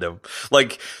random.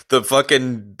 Like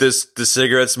the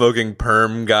cigarette smoking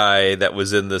perm guy that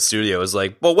was in the studio was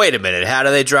like, well, wait a minute, how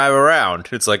do they drive around?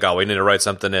 It's like, oh, we need to write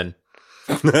something in.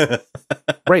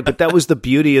 Right, but that was the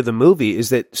beauty of the movie,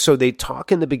 is that so they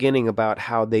talk in the beginning about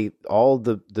how they all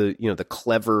the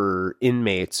clever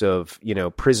inmates of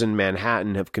prison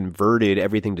Manhattan have converted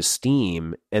everything to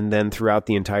steam, and then throughout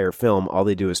the entire film all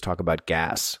they do is talk about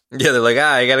gas. Yeah, they're like,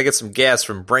 I gotta get some gas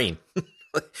from Brain.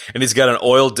 And he's got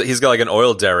like an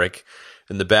oil derrick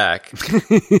in the back,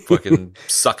 fucking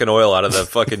sucking oil out of the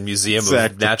fucking Museum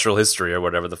of Natural History or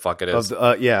whatever the fuck it is.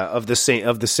 Of the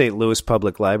St. Louis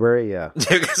Public Library. Yeah,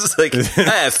 it's like,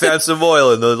 I found some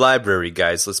oil in the library,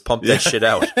 guys. Let's pump that shit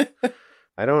out.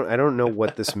 I don't know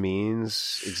what this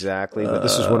means exactly, but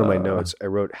this is one of my notes. I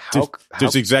wrote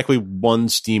there's exactly one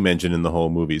steam engine in the whole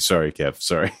movie. Sorry, Kev.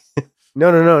 Sorry.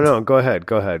 No. Go ahead.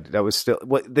 That was still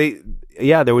what they.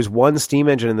 Yeah, there was one steam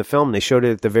engine in the film. They showed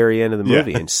it at the very end of the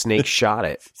movie, and Snake shot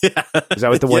it. Yeah. Is that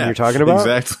what the one you're talking about?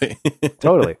 Exactly.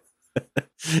 Totally.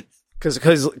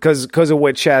 Because of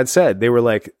what Chad said, they were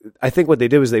like, I think what they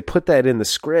did was they put that in the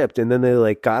script, and then they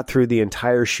like got through the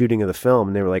entire shooting of the film,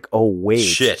 and they were like, oh wait,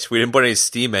 shit, we didn't put any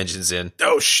steam engines in.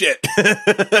 Oh shit.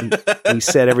 we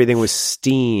said everything was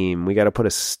steam. We got to put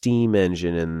a steam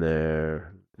engine in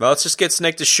there. Well, let's just get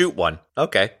Snake to shoot one.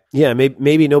 Okay. Yeah,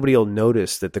 maybe nobody will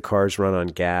notice that the cars run on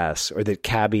gas, or that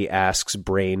Cabby asks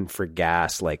Brain for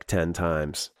gas like 10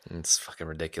 times. It's fucking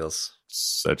ridiculous.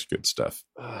 Such good stuff.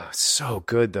 Oh, so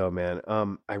good though, man.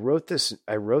 I wrote this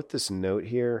note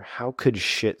here. How could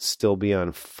shit still be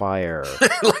on fire?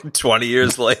 Like 20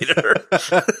 years later.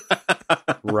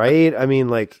 Right? I mean,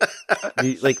 like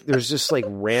there's just like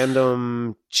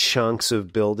random chunks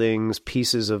of buildings,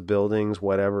 pieces of buildings,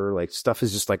 whatever. Like stuff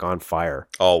is just like on fire.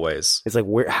 Always. It's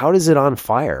like, how does it on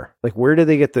fire? Like, where do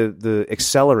they get the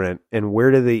accelerant, and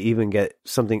where do they even get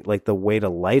something like the way to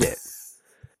light it?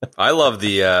 I love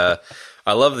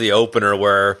the opener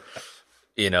where,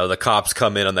 the cops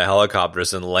come in on the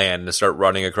helicopters and land and start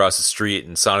running across the street,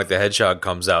 and Sonic the Hedgehog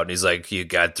comes out and he's like, you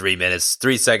got 3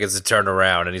 seconds to turn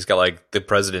around, and he's got like the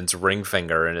president's ring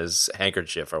finger in his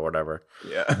handkerchief or whatever.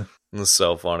 Yeah. It's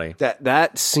so funny.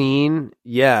 That scene,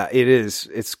 yeah, it is.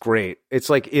 It's great. It's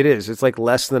like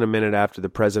less than a minute after the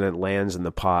president lands in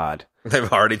the pod.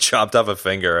 They've already chopped off a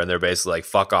finger and they're basically like,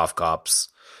 fuck off, cops.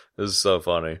 This is so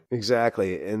funny.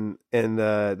 Exactly. And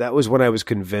that was when I was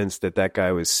convinced that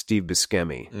guy was Steve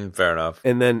Buscemi. Fair enough.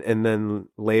 And then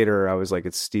later I was like,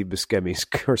 it's Steve Buscemi's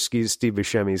or Steve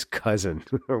Buscemi's cousin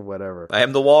or whatever. I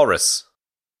am the walrus.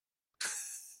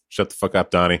 Shut the fuck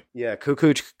up, Donnie. Yeah,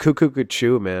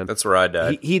 cuckoo, man. That's where I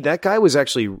died. That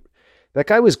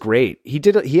guy was great. He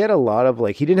had a lot of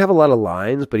he didn't have a lot of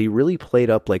lines, but he really played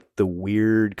up like the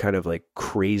weird kind of like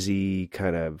crazy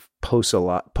kind of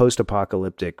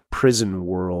post-apocalyptic prison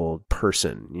world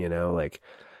person, like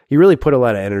he really put a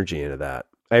lot of energy into that.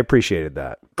 I appreciated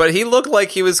that. But he looked like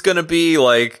he was going to be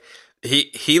like,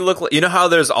 he looked like, how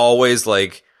there's always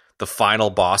like the final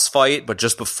boss fight, but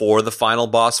just before the final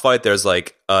boss fight, there's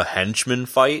like a henchman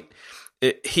fight.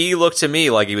 He looked to me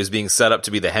like he was being set up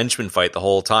to be the henchman fight the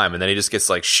whole time, and then he just gets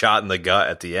like shot in the gut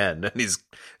at the end, and it's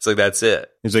like, that's it.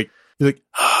 He's like,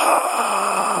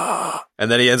 ah!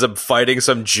 And then he ends up fighting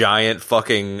some giant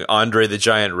fucking Andre the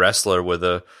Giant wrestler with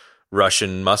a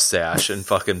Russian mustache and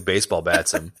fucking baseball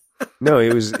bats him. No,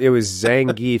 it was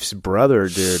Zangief's brother,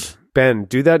 dude. Ben,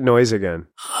 do that noise again.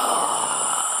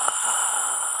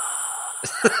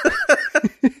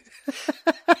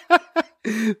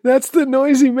 That's the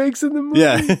noise he makes in the movie.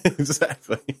 Yeah,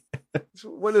 exactly. It's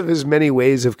one of his many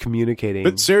ways of communicating.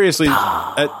 But seriously,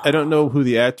 I don't know who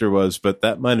the actor was, but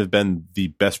that might have been the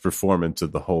best performance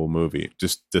of the whole movie.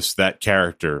 Just that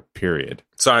character, period.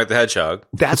 Sonic the Hedgehog.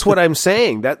 That's what I'm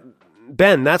saying.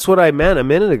 Ben, that's what I meant a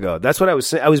minute ago. That's what I was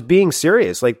saying. I was being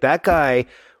serious. Like, that guy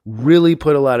really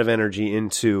put a lot of energy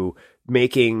into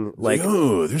making like,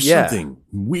 oh, there's something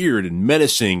weird and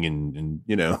menacing and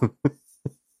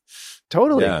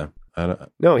Totally. Yeah.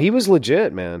 No, he was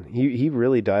legit, man. He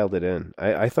really dialed it in.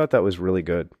 I thought that was really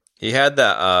good. He had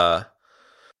that, I'm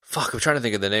trying to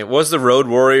think of the name. Was the Road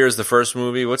Warriors the first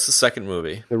movie? What's the second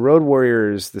movie? The Road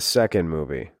Warriors the second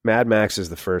movie. Mad Max is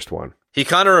the first one. He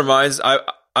kind of reminds,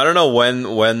 I don't know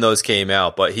when those came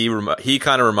out, but he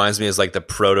kind of reminds me as like the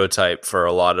prototype for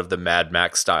a lot of the Mad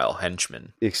Max style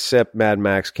henchmen. Except Mad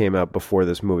Max came out before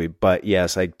this movie, but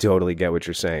yes, I totally get what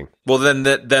you're saying. Well, then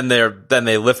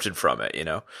they lifted from it,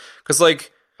 because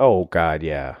like, oh god,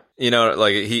 yeah,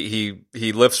 like he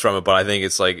lifts from it, but I think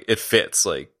it's like it fits,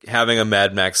 like having a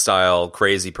Mad Max style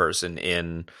crazy person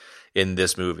in in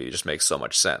this movie. It just makes so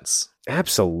much sense.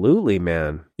 Absolutely,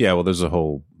 man. Yeah, well, there's a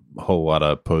whole lot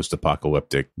of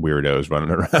post-apocalyptic weirdos running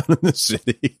around in the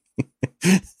city.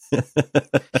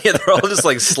 Yeah, they're all just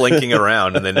like slinking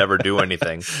around and they never do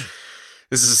anything.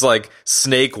 This is like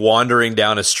Snake wandering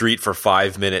down a street for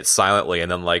 5 minutes silently,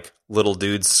 and then like little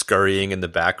dudes scurrying in the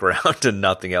background, and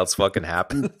nothing else fucking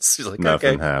happens. He's like,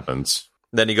 Nothing okay. happens.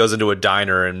 Then he goes into a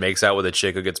diner and makes out with a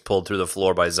chick who gets pulled through the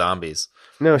floor by zombies.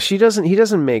 No, she doesn't. He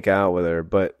doesn't make out with her,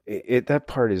 but that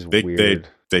part is weird.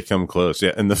 They come close,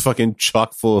 yeah, and the fucking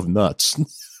chock full of nuts.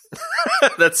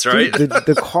 That's right. Dude,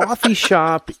 the coffee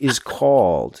shop is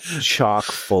called Chock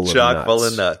Full of Nuts. Chock full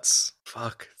of nuts.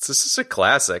 Fuck, this is a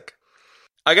classic.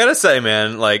 I gotta say,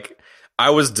 man, like,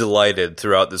 I was delighted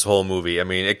throughout this whole movie. I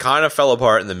mean, it kind of fell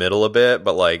apart in the middle a bit,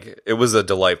 but like, it was a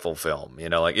delightful film. You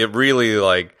know, like, it really,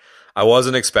 like, I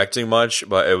wasn't expecting much,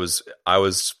 but I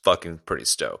was fucking pretty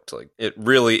stoked. Like, it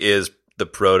really is the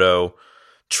proto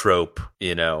trope,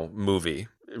 you know, movie.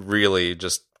 It really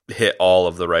just hit all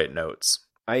of the right notes.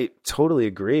 I totally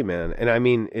agree, man. And I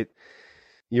mean,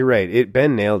 you're right.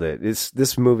 Ben nailed it.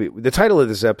 This movie, the title of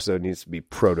this episode needs to be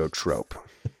proto trope.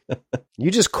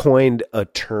 You just coined a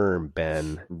term,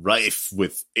 Ben. Rife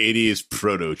with 80s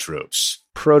proto-tropes.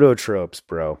 Proto-tropes,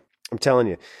 bro. I'm telling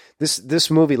you. This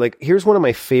movie, like, here's one of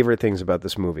my favorite things about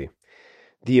this movie.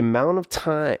 The amount of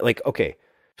time, like, okay,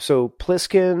 so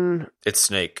Plissken... It's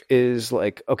Snake. Is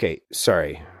like, okay,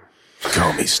 sorry.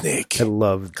 Call me Snake.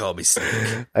 Call me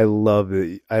Snake. I love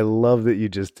that you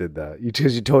just did that. You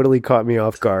totally caught me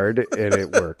off guard, and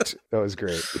it worked. That was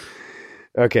great.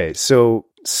 Okay, so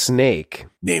Snake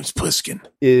Name's Plissken.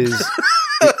 Is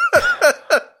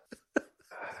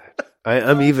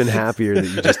I'm even happier that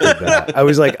you just did that. I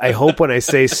was like, I hope when I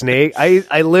say Snake,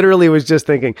 I literally was just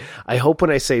thinking, I hope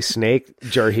when I say Snake,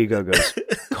 Jarhigo goes,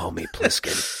 call me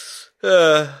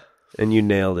Plissken. And you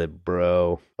nailed it,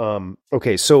 bro.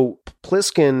 Okay, so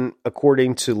Plissken,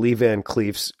 according to Lee Van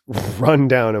Cleef's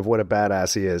rundown of what a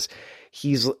badass he is,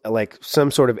 he's like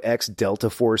some sort of ex-Delta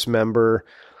Force member.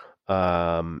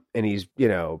 And he's, you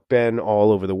know, been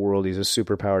all over the world. He's a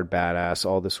super powered badass,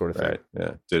 all this sort of thing. Right,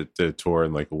 yeah. Did a tour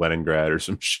in like Leningrad or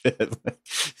some shit.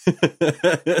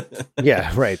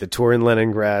 Yeah, right. The tour in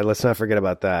Leningrad. Let's not forget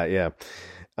about that. Yeah.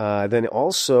 Then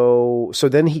also, so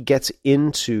then he gets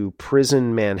into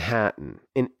prison Manhattan,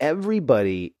 and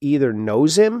everybody either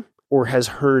knows him or has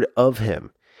heard of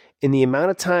him. In the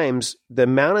amount of times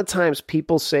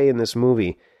people say in this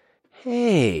movie,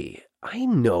 hey, I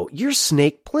know you're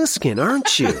Snake Plissken,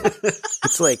 aren't you?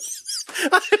 It's like,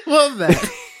 I love that.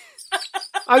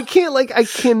 I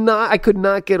could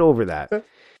not get over that.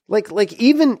 Like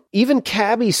even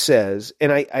Cabby says,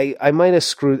 and I might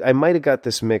have got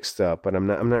this mixed up, but I'm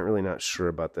not really sure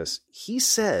about this. He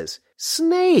says,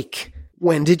 Snake,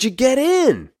 when did you get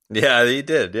in? Yeah, he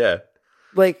did. Yeah.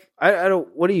 Like, I don't,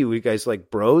 what are you guys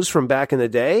like bros from back in the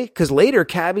day? Because later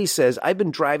Cabby says, I've been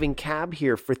driving cab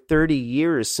here for 30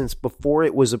 years since before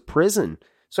it was a prison.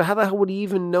 So how the hell would he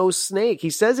even know Snake?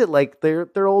 He says it like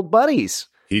they're old buddies.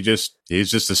 He's just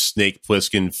a Snake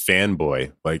Plissken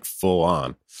fanboy, like full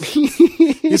on.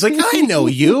 He's like, I know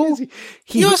you.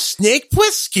 You're Snake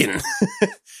Plissken.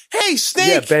 Hey, Snake.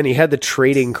 Yeah, Ben, he had the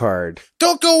trading card.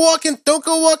 Don't go walking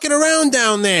around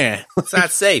down there. It's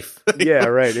not safe. Yeah,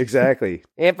 right, exactly.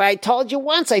 If I told you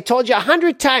once, I told you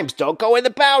 100 times. Don't go in the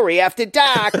Bowery after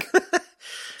dark.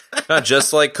 Not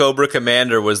just like Cobra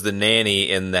Commander was the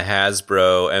nanny in the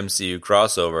Hasbro MCU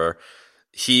crossover.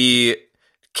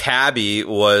 Cabby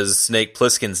was Snake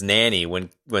Plissken's nanny when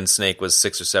Snake was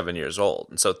 6 or 7 years old.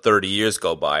 And so 30 years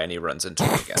go by and he runs into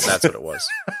him again. That's what it was.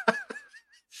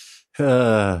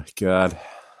 God.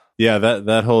 Yeah,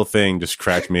 that whole thing just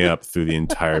cracked me up through the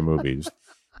entire movie.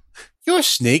 You're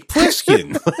Snake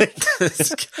Plissken.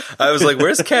 I was like,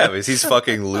 where's Cab? He's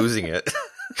fucking losing it.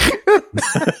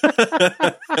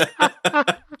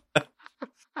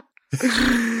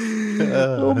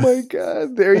 Oh my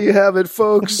God. There you have it,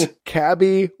 folks.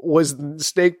 Cabby was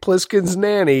Snake Plissken's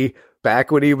nanny back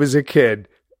when he was a kid.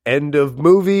 End of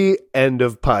movie, end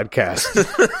of podcast.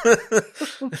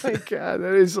 Oh my God.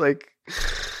 That is like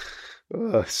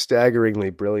staggeringly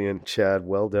brilliant, Chad.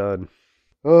 Well done.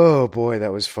 Oh boy,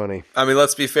 that was funny. I mean,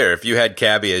 let's be fair. If you had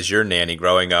Cabby as your nanny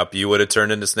growing up, you would have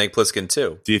turned into Snake Plissken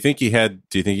too. Do you think he had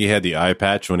the eye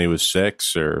patch when he was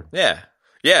 6 or? Yeah.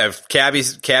 Yeah, if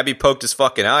Cabby poked his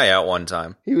fucking eye out one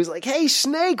time. He was like, hey,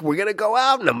 Snake, we're going to go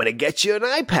out and I'm going to get you an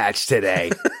eye patch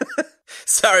today.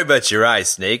 Sorry about your eye,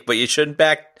 Snake, but you shouldn't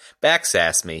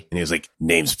backsass me. And he was like,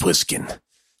 name's Plissken.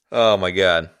 Oh, my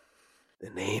God. The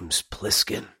name's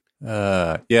Plissken.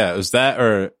 Yeah, it was that,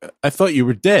 or I thought you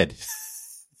were dead.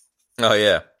 Oh,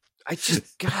 yeah.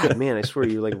 God, man, I swear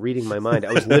you're like reading my mind.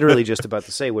 I was literally just about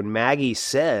to say when Maggie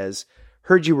says,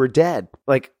 "Heard you were dead."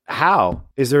 Like, how?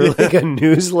 Is there like a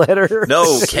newsletter? No,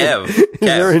 Kev. Is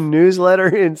there a newsletter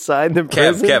inside the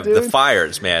prison? Kev, dude? the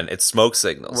fires, man. It's smoke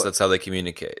signals. What? That's how they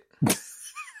communicate.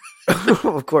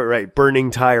 Of course, right.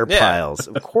 Burning tire piles.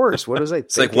 Of course. What was I thinking?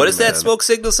 It's like, what does that smoke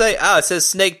signal say? It says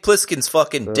Snake Plissken's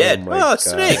fucking dead. God.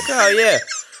 Snake. Oh, yeah.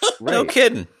 Right. No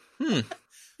kidding.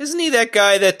 Isn't he that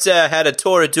guy that had a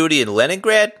tour of duty in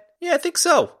Leningrad? Yeah, I think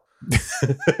so.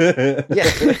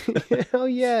 Yeah. Oh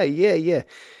yeah.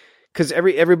 Because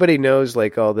everybody knows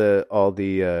like all the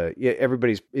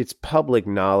it's public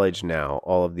knowledge now.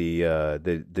 All of the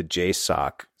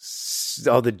JSOC,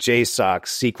 all the JSOC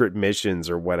secret missions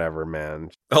or whatever, man.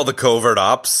 All the covert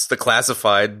ops, the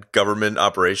classified government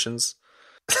operations.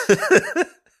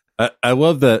 I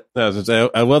love that.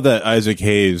 I love that Issac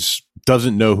Hayes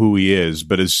doesn't know who he is,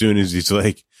 but as soon as he's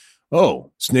like,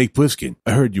 "Oh, Snake Plissken,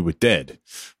 I heard you were dead,"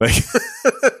 like,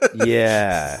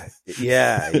 yeah,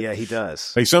 he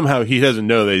does. Like somehow he doesn't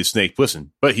know that he's Snake Plissken,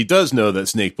 but he does know that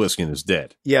Snake Plissken is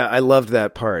dead. Yeah, I loved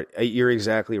that part. You're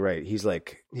exactly right. He's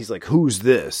like, "Who's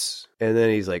this?" And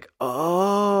then he's like,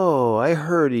 "Oh, I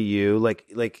heard of you." Like,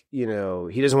 he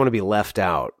doesn't want to be left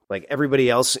out. Like everybody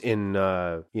else in,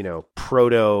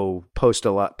 proto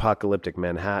post-apocalyptic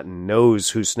Manhattan knows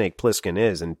who Snake Plissken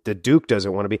is, and the Duke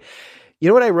doesn't want to be. You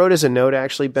know what I wrote as a note,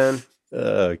 actually, Ben?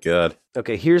 Oh, God.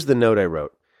 Okay, here's the note I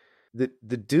wrote.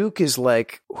 The Duke is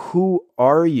like, "Who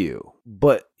are you?"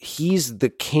 But he's the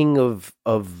king of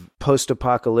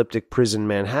post-apocalyptic prison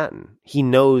Manhattan. He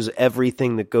knows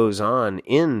everything that goes on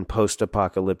in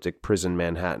post-apocalyptic prison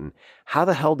Manhattan. How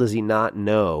the hell does he not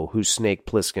know who Snake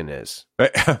Plissken is?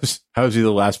 How is he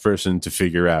the last person to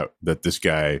figure out that this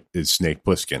guy is Snake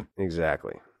Plissken?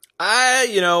 Exactly.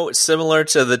 Similar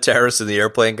to the terrorists and the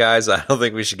airplane guys, I don't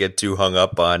think we should get too hung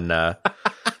up on the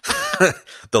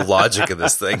logic of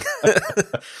this thing.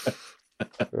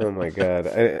 Oh my God.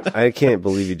 I can't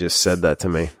believe you just said that to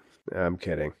me. I'm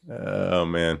kidding. Oh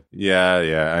man.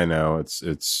 Yeah, I know.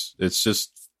 It's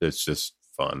just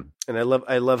fun. And I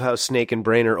love how Snake and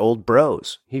Brain are old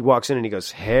bros. He walks in and he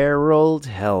goes, "Harold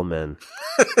Hellman."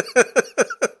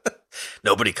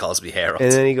 Nobody calls me Harold.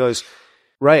 And then he goes,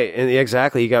 right, and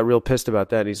exactly, he got real pissed about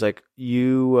that. He's like,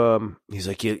 you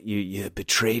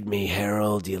betrayed me,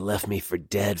 Harold. You left me for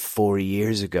dead 4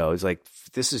 years ago. He's like,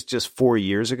 this is just 4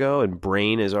 years ago, and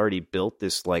Brain has already built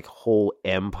this like whole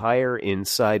empire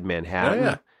inside Manhattan. Oh,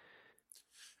 yeah.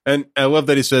 And I love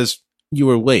that he says, "You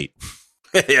were late."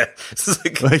 Yeah, it's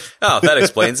like, oh, that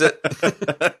explains it.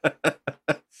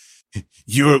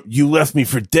 You left me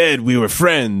for dead. We were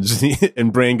friends.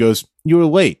 And Brain goes, "You were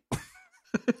late."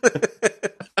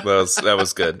 That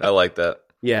was good. I like that.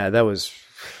 Yeah, that was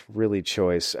really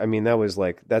choice. I mean,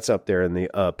 that's up there in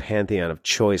the pantheon of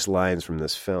choice lines from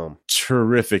this film.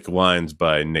 Terrific lines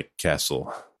by Nick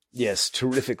Castle. Yes,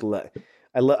 terrific.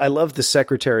 I love the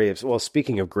Secretary of... Well,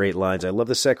 speaking of great lines, I love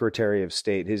the Secretary of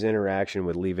State, his interaction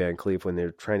with Lee Van Cleef when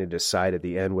they're trying to decide at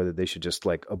the end whether they should just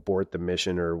like abort the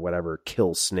mission or whatever,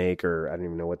 kill Snake, or I don't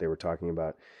even know what they were talking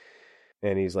about.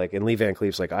 And he's like, and Lee Van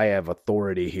Cleef's like, "I have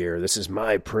authority here. This is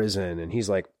my prison." And he's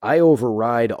like, "I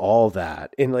override all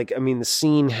that." And like, I mean, the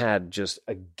scene had just,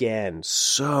 again,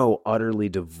 so utterly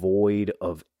devoid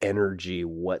of energy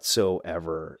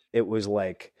whatsoever. It was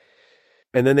like,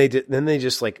 and then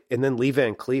then Lee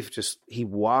Van Cleef he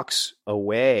walks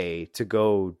away to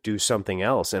go do something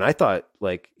else. And I thought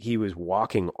like he was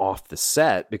walking off the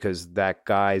set because that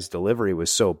guy's delivery was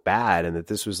so bad, and that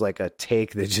this was like a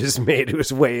take that just made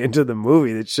his way into the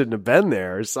movie that shouldn't have been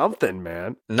there or something,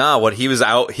 man. Nah, he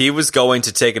was going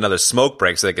to take another smoke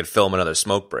break so they could film another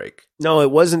smoke break. No,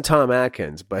 it wasn't Tom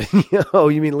Atkins, but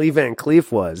you mean Lee Van Cleef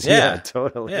was? Yeah,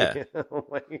 totally. Yeah. Oh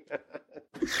my God.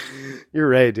 You're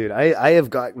right, dude. I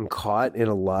have gotten caught in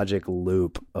a logic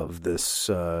loop of this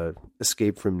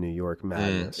Escape from New York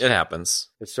madness. It happens.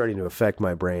 It's starting to affect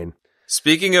my brain.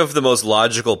 Speaking of the most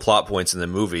logical plot points in the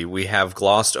movie, we have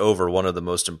glossed over one of the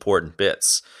most important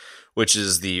bits, which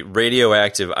is the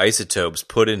radioactive isotopes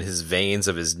put in his veins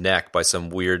of his neck by some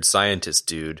weird scientist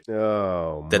dude.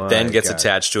 Oh, that then gets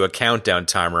attached to a countdown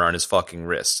timer on his fucking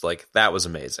wrist. Like, that was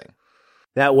amazing.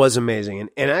 That was amazing.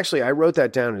 And actually, I wrote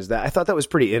that down as that. I thought that was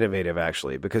pretty innovative,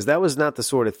 actually, because that was not the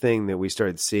sort of thing that we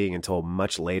started seeing until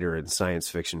much later in science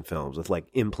fiction films with like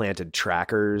implanted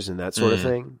trackers and that sort of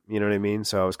thing. You know what I mean?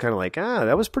 So I was kind of like,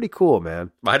 that was pretty cool,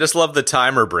 man. I just love the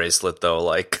timer bracelet, though.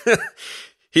 Like,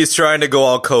 he's trying to go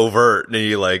all covert and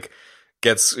he like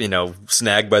gets,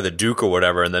 snagged by the Duke or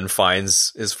whatever, and then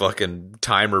finds his fucking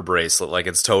timer bracelet like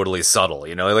it's totally subtle.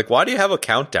 Like, why do you have a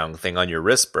countdown thing on your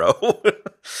wrist, bro?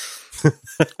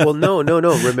 Well, no.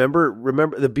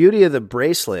 Remember, the beauty of the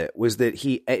bracelet was that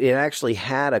it actually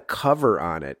had a cover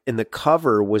on it, and the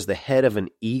cover was the head of an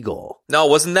eagle. No,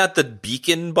 wasn't that the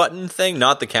beacon button thing,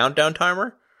 not the countdown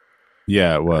timer?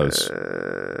 Yeah, it was.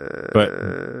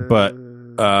 But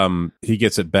he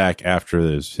gets it back after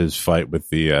his fight with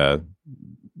the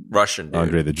Russian dude.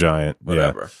 Andre the Giant.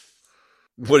 Whatever.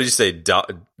 Yeah. What did you say?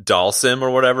 Dalsim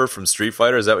or whatever from Street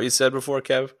Fighter? Is that what you said before,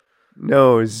 Kev?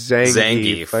 No, Zangief.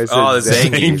 Zangief. I said Oh, the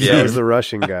Zangief. He Yeah. was the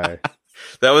Russian guy.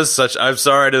 That was I'm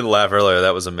sorry I didn't laugh earlier.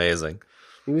 That was amazing.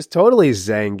 He was totally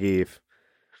Zangief.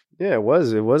 Yeah, it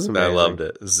was. It was amazing. I loved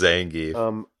it.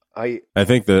 Zangief. I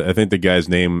think the guy's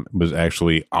name was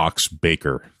actually Ox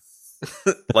Baker.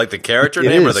 Like the character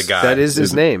name or the guy? That is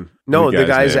his name. No, the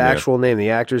guy's name, actual name.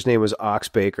 The actor's name was Ox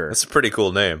Baker. That's a pretty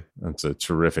cool name. That's a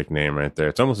terrific name right there.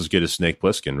 It's almost as good as Snake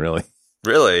Plissken, really.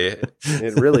 Really?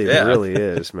 It really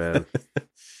is, man.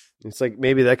 It's like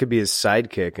maybe that could be his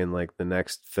sidekick in like the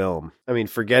next film. I mean,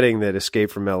 forgetting that Escape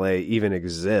from LA even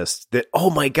exists. That, oh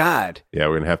my God. Yeah,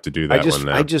 we're gonna have to do that one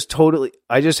now. I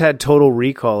just had total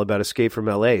recall about Escape from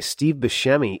LA. Steve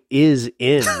Buscemi is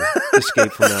in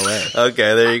Escape from LA.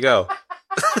 Okay, there you go.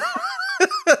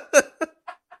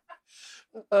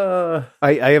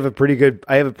 I have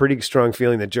a pretty strong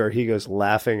feeling that Jarhigo's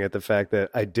laughing at the fact that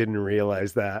I didn't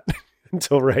realize that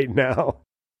until right now.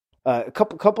 A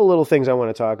couple little things I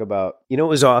want to talk about. You know what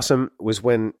was awesome was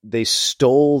when they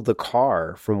stole the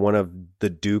car from one of the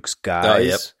Duke's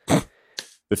guys. Yep.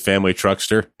 The family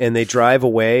truckster. And they drive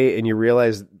away and you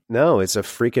realize, no, it's a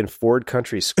freaking Ford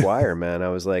Country Squire, man. I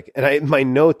was like, and my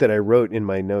note that I wrote in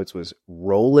my notes was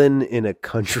rollin' in a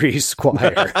country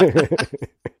Squire.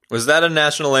 Was that a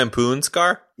National Lampoon's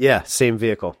car? Yeah, same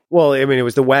vehicle. Well, I mean, it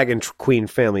was the Wagon Queen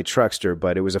Family Truckster,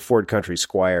 but it was a Ford Country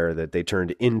Squire that they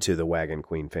turned into the Wagon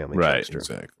Queen Family Truckster.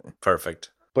 Exactly.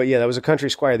 Perfect. But yeah, that was a Country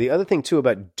Squire. The other thing too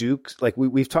about Duke, like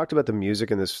we've talked about the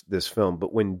music in this film,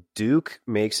 but when Duke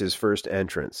makes his first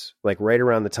entrance, like right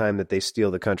around the time that they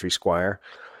steal the Country Squire,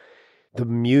 the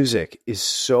music is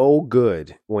so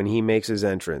good when he makes his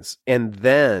entrance. And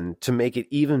then to make it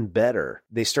even better,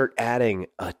 they start adding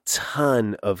a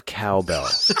ton of cowbell.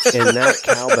 And that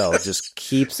cowbell just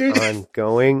keeps on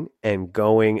going and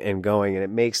going and going. And it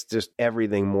makes just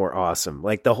everything more awesome.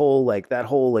 Like that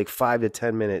whole 5 to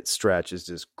 10 minute stretch is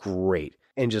just great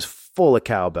and just full of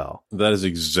cowbell. That is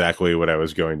exactly what I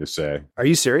was going to say. Are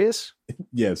you serious?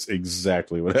 Yes,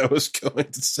 exactly what I was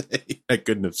going to say. I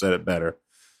couldn't have said it better.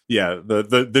 Yeah,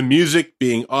 the music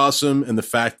being awesome and the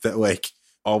fact that like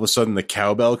all of a sudden the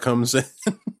cowbell comes in.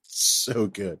 So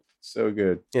good. So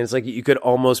good. And it's like you could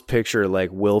almost picture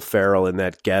like Will Ferrell in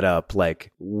that getup,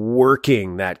 like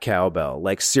working that cowbell.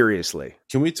 Like seriously.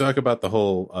 Can we talk about the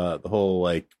whole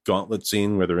like gauntlet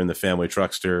scene where they're in the family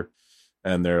truckster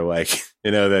and they're like,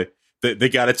 you know, they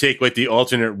got to take like the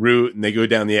alternate route and they go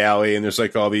down the alley and there's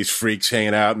like all these freaks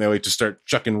hanging out and they like to start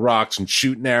chucking rocks and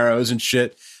shooting arrows and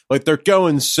shit. Like they're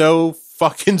going so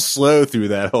fucking slow through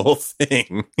that whole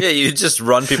thing. Yeah, you just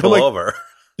run people over.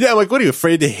 Yeah, I'm like, what are you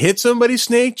afraid to hit somebody,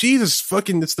 Snake? Jesus,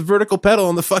 fucking, it's the vertical pedal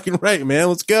on the fucking right, man.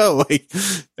 Let's go. Like,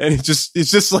 and it's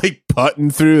just like putting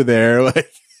through there. Like,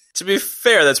 to be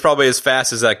fair, that's probably as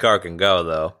fast as that car can go,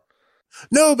 though.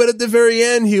 No, but at the very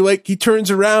end, he turns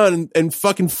around and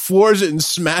fucking floors it and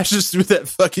smashes through that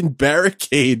fucking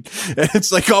barricade. And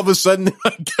it's like all of a sudden,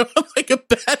 I'm like a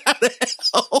bat out of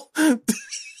hell.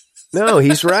 No,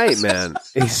 he's right, man.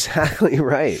 Exactly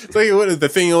right. It's like, what, the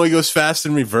thing only goes fast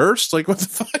in reverse? Like, what the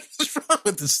fuck is wrong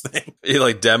with this thing? He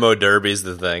like demo derbies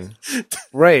the thing.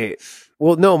 Right.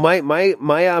 Well, no,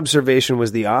 my observation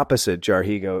was the opposite,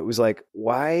 Jarhigo. It was like,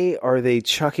 why are they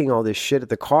chucking all this shit at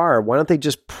the car? Why don't they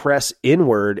just press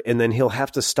inward and then he'll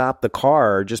have to stop the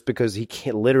car just because he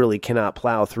literally cannot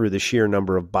plow through the sheer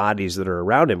number of bodies that are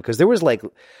around him? Because there was like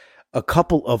a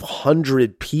couple of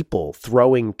 100 people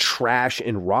throwing trash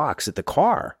and rocks at the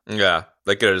car. Yeah,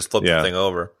 they could have just flipped the thing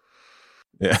over.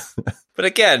 Yeah. But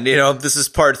again, you know, this is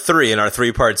part 3 in our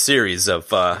 3-part series of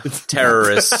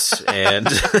terrorists, and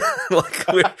like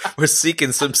we're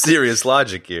seeking some serious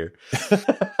logic here.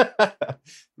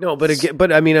 No, but again,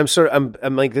 but I mean,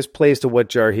 I'm like, this plays to what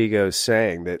Jarhigo's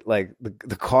saying, that like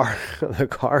the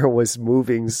car was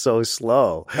moving so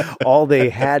slow. All they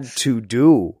had to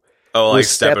do like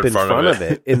step in front of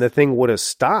it, and the thing would have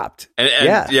stopped. And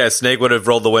yeah, Snake would have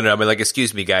rolled the window. I mean, like,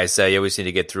 excuse me, guys, you always need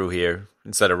to get through here,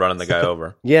 instead of running the guy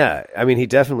over. Yeah, I mean, he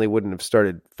definitely wouldn't have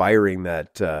started firing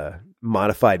that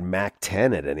modified Mac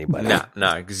 10 at anybody.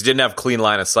 No, because he didn't have clean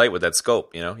line of sight with that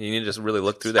scope. You know, you need to just really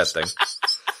look through that thing.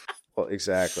 Well,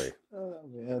 exactly.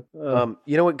 man.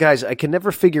 You know what, guys? I can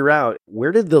never figure out,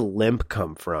 where did the limp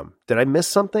come from? Did I miss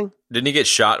something? Didn't he get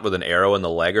shot with an arrow in the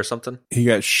leg or something? He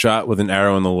got shot with an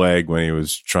arrow in the leg when he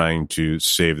was trying to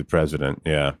save the president.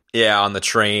 Yeah. Yeah, on the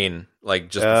train, like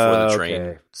just before the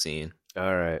train scene.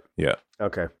 All right. Yeah.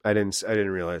 Okay. I didn't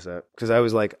realize that, because I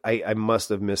was like, I must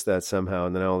have missed that somehow.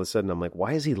 And then all of a sudden I'm like,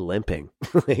 why is he limping?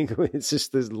 Like, it's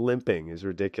just, this limping is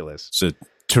ridiculous. It's a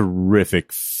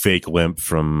terrific fake limp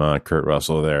from Kurt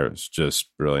Russell there. It's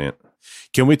just brilliant.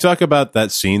 Can we talk about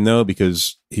that scene though?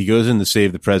 Because he goes in to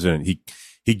save the president.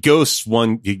 He ghosts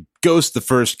the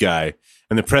first guy,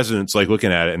 and the president's like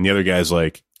looking at it, and the other guy's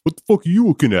like, what the fuck are you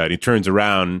looking at? He turns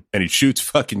around and he shoots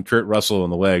fucking Kurt Russell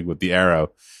in the leg with the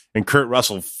arrow. And Kurt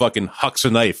Russell fucking hucks a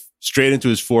knife straight into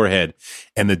his forehead.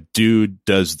 And the dude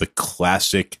does the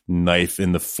classic knife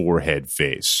in the forehead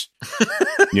face.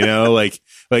 You know, like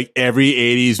every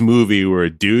 80s movie where a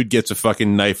dude gets a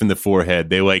fucking knife in the forehead,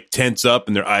 they like tense up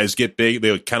and their eyes get big.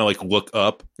 They kind of like look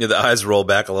up. Yeah, the eyes roll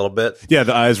back a little bit. Yeah,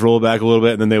 the eyes roll back a little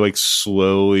bit, and then they like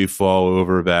slowly fall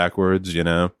over backwards, you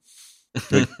know?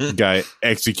 The guy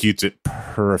executes it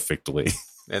perfectly.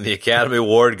 And the Academy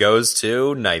Award goes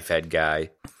to Knifehead Guy.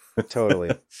 Totally.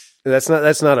 That's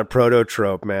not a proto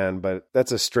trope, man, but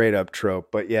that's a straight up trope.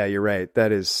 But yeah, you're right.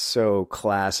 That is so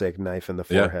classic, knife in the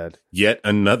forehead. Yeah. Yet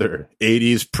another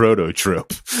 80s proto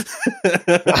trope.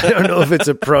 I don't know if it's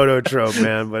a proto trope,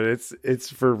 man, but it's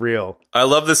for real. I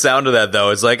love the sound of that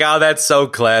though. It's like, oh, that's so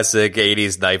classic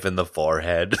 80s knife in the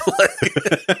forehead.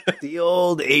 The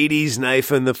old 80s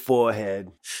knife in the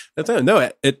forehead. No,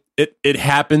 it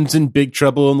happens in Big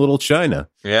Trouble in Little China.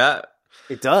 Yeah.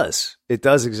 It does. It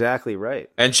does exactly right.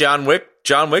 And John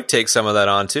Wick takes some of that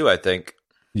on too, I think.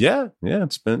 Yeah,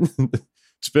 it's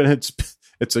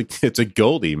a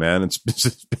Goldie, man. It's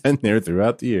been there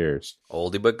throughout the years.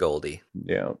 Oldie but Goldie.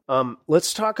 Yeah.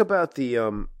 Let's talk about the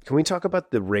can we talk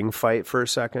about the ring fight for a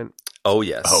second? Oh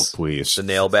yes. Oh please. The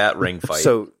nail bat ring fight.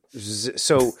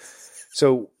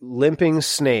 So limping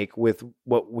Snake, with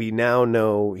what we now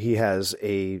know, he has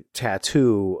a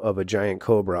tattoo of a giant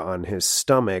cobra on his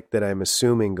stomach that I'm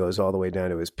assuming goes all the way down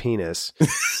to his penis.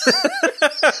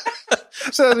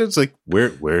 So it's like,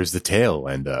 where's the tail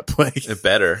end up? Like, it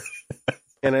better.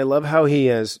 And I love how he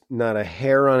has not a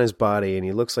hair on his body, and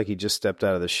he looks like he just stepped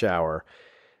out of the shower.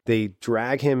 They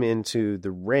drag him into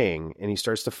the ring, and he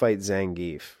starts to fight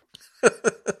Zangief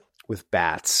with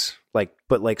bats.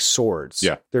 Like swords.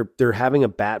 Yeah. They're having a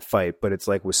bat fight, but it's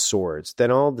like with swords.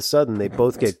 Then all of a sudden they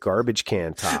both get garbage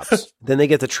can tops. Then they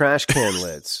get the trash can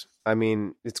lids. I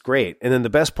mean, it's great. And then the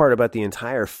best part about the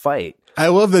entire fight, I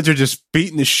love that they're just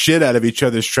beating the shit out of each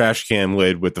other's trash can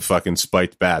lid with the fucking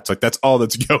spiked bats. Like, that's all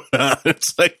that's going on.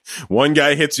 It's like one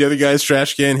guy hits the other guy's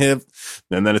trash can hip,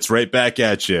 and then it's right back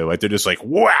at you. Like, they're just like,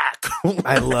 whack.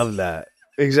 I love that.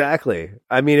 Exactly.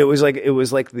 I mean, it was like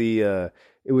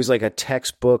a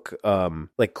textbook,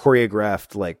 like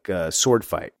choreographed, like sword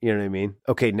fight. You know what I mean?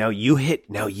 Okay, now you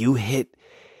hit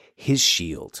his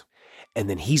shield, and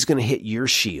then he's going to hit your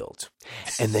shield,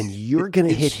 and then you're going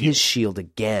to hit his shield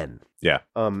again. Yeah.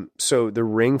 So the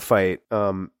ring fight,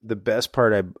 the best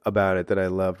part about it that I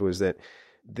loved was that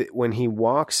when he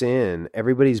walks in,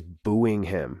 everybody's booing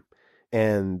him,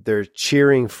 and they're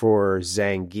cheering for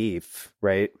Zangief,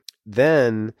 right?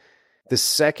 Then the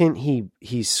second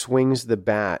he swings the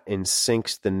bat and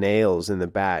sinks the nails in the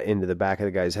bat into the back of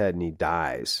the guy's head and he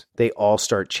dies, they all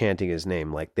start chanting his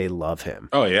name like they love him.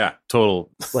 Oh, yeah.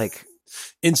 Total. Like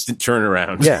instant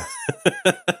turnaround. Yeah.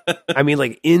 I mean,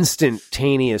 like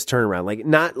instantaneous turnaround. Like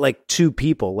not like two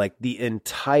people, like the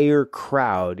entire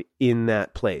crowd in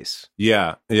that place.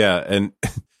 Yeah. Yeah. And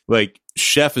like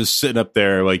Chef is sitting up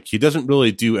there, like he doesn't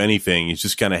really do anything. He's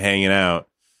just kind of hanging out.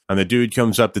 And the dude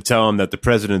comes up to tell him that the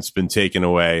president's been taken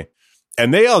away.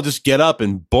 And they all just get up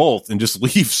and bolt and just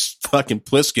leave fucking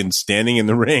Plissken standing in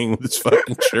the ring with his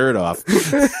fucking shirt off.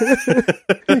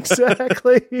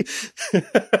 Exactly.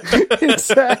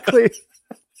 Exactly.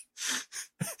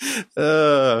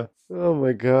 Oh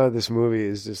my God, this movie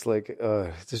is just like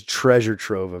this treasure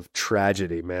trove of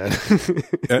tragedy, man.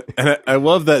 And I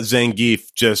love that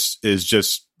Zangief is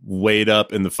just laid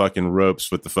up in the fucking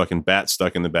ropes with the fucking bat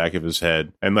stuck in the back of his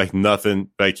head, and like nothing,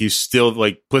 like he's still,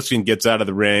 like Plissken gets out of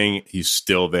the ring, he's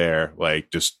still there,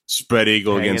 like just spread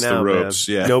eagle hanging against out, the ropes.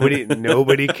 Man. Yeah.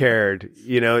 Nobody cared.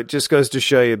 You know, it just goes to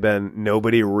show you, Ben,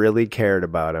 nobody really cared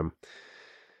about him.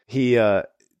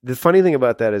 The funny thing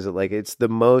about that is that, like, it's the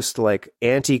most like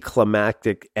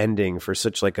anticlimactic ending for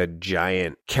such like a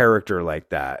giant character like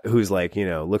that, who's like, you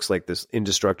know, looks like this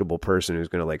indestructible person who's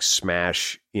going to like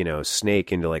smash, you know,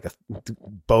 Snake into like a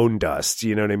bone dust,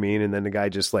 you know what I mean? And then the guy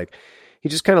just like, He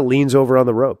just kind of leans over on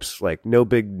the ropes, like no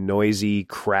big noisy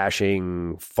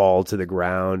crashing fall to the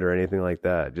ground or anything like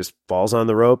that. Just falls on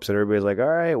the ropes and everybody's like, all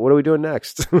right, what are we doing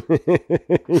next?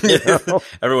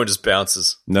 Everyone just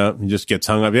bounces. No, he just gets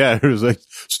hung up. Yeah, it was like,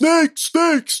 snake,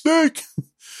 snake, snake.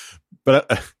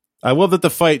 But I love that the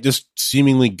fight just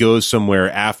seemingly goes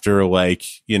somewhere after, like,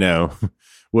 you know,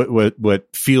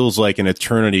 what feels like an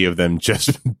eternity of them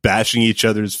just bashing each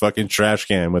other's fucking trash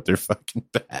can with their fucking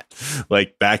bat,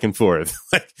 like back and forth.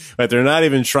 Like they're not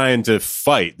even trying to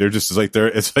fight. They're just like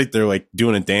it's like they're like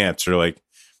doing a dance or like,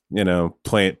 you know,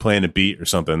 playing a beat or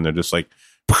something. They're just like,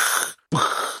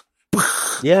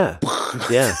 yeah.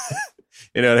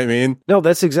 You know what I mean? No,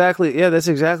 that's exactly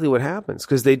what happens.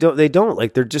 Cause they don't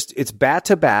like, they're just, it's bat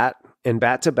to bat. And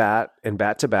bat to bat, and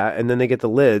bat to bat, and then they get the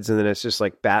lids, and then it's just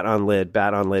like bat on lid,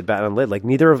 bat on lid, bat on lid. Like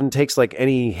neither of them takes like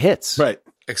any hits, right?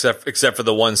 Except for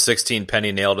the 116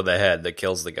 penny nail to the head that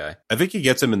kills the guy. I think he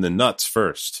gets him in the nuts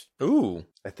first. Ooh,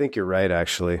 I think you're right.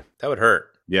 Actually, that would hurt.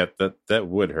 Yeah, that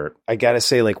would hurt. I gotta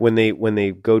say, like when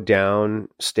they go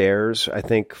downstairs, I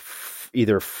think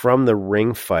either from the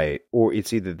ring fight or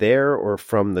it's either there or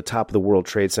from the top of the World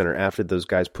Trade Center after those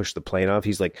guys push the plane off.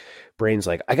 He's like, Brain's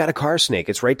like, I got a car, Snake.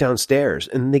 It's right downstairs.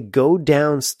 And they go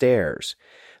downstairs.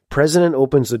 President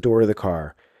opens the door of the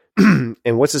car and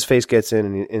what's his face gets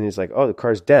in and he's like, oh, the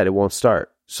car's dead. It won't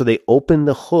start. So they open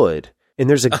the hood. And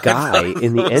there's a guy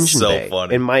in the engine bay.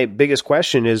 Funny. And my biggest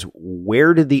question is,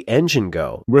 where did the engine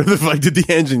go? Where the fuck did the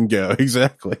engine go?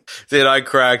 Exactly. Dude, I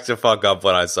cracked the fuck up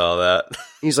when I saw that.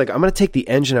 He's like, I'm going to take the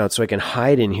engine out so I can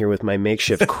hide in here with my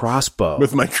makeshift crossbow.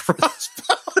 With my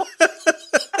crossbow.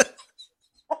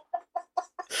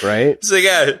 Right? So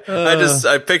yeah,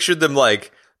 I pictured them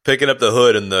like picking up the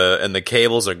hood and the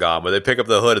cables are gone, but they pick up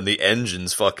the hood and the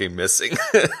engine's fucking missing.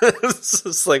 It's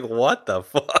just like, what the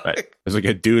fuck? Right. There's like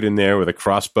a dude in there with a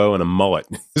crossbow and a mullet.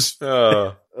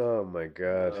 Oh my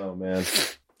god. Oh man.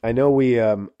 I know we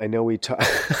talk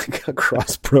a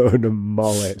crossbow and a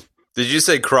mullet. Did you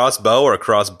say crossbow or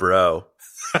crossbro?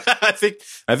 I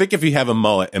think if you have a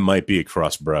mullet, it might be a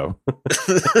crossbow.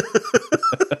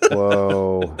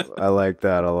 Whoa, I like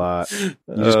that a lot. You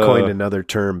just coined another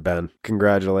term, Ben.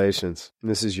 Congratulations.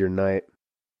 This is your night.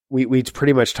 We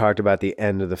pretty much talked about the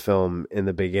end of the film in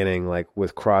the beginning, like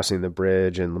with crossing the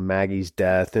bridge and Maggie's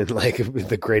death and like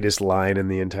the greatest line in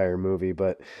the entire movie.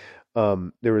 But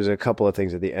there was a couple of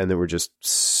things at the end that were just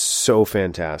so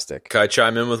fantastic. Can I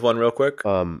chime in with one real quick?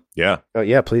 Yeah. Oh,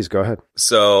 yeah, please go ahead.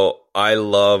 So I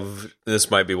love, this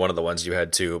might be one of the ones you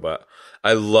had too, but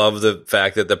I love the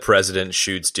fact that the president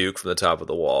shoots Duke from the top of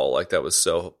the wall. Like that was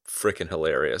so freaking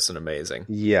hilarious and amazing.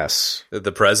 Yes. That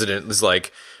the president is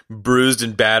like bruised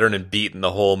and battered and beaten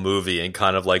the whole movie and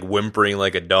kind of like whimpering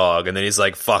like a dog. And then he's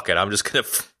like, fuck it, I'm just going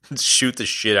to shoot the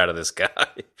shit out of this guy.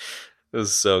 It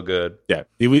was so good. Yeah,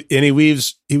 he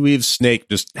leaves Snake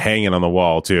just hanging on the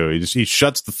wall too. He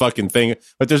shuts the fucking thing.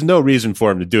 But there's no reason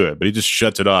for him to do it, but he just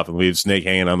shuts it off and leaves Snake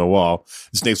hanging on the wall.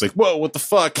 And Snake's like, "Whoa, what the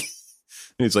fuck?" And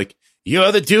he's like,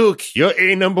 "You're the Duke. You're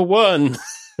A number one."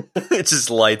 It just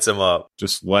lights him up.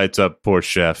 Just lights up poor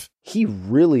Chef. He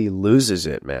really loses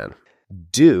it, man.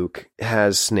 Duke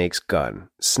has Snake's gun.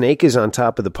 Snake is on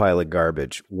top of the pile of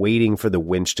garbage, waiting for the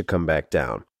winch to come back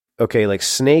down. Okay, like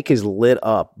Snake is lit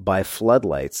up by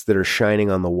floodlights that are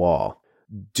shining on the wall.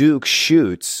 Duke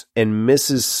shoots and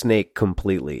misses Snake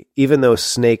completely, even though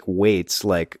Snake waits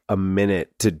like a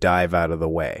minute to dive out of the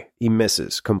way. He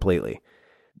misses completely.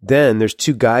 Then there's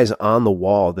two guys on the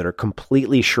wall that are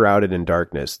completely shrouded in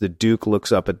darkness. The Duke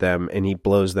looks up at them and he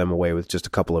blows them away with just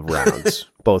a couple of rounds.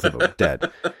 Both of them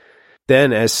dead.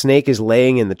 Then as Snake is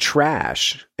laying in the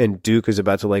trash and Duke is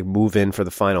about to like move in for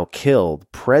the final kill, the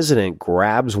president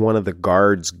grabs one of the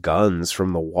guards' guns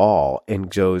from the wall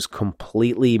and goes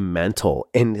completely mental.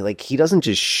 And like, he doesn't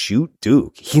just shoot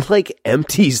Duke. He like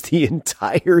empties the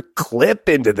entire clip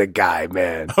into the guy,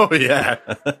 man. Oh yeah.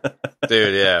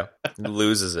 Dude, yeah. He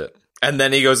loses it. And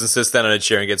then he goes and sits down in a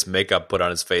chair and gets makeup put on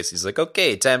his face. He's like,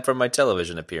 okay, time for my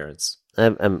television appearance.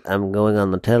 I'm going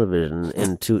on the television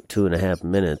in 2.5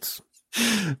 minutes.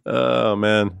 Oh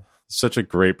man, such a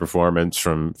great performance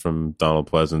from Donald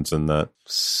Pleasance in that.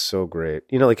 So great.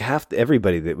 You know, like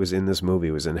everybody that was in this movie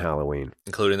was in Halloween,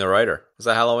 including the writer. Was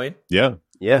that Halloween? Yeah,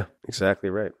 exactly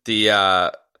right.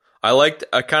 I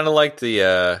kind of liked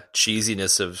the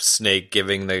cheesiness of Snake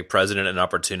giving the president an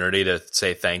opportunity to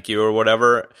say thank you or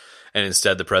whatever, and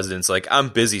instead the president's like, "I'm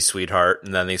busy, sweetheart,"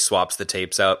 and then he swaps the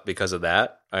tapes out because of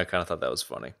that. I kind of thought that was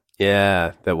funny.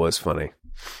 Yeah, that was funny.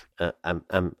 I'm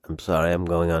sorry. I'm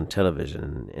going on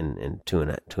television in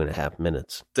 2.5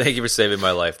 minutes. Thank you for saving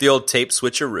my life. The old tape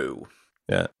switcheroo.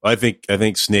 Yeah, I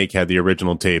think Snake had the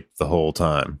original tape the whole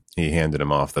time. He handed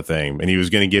him off the thing, and he was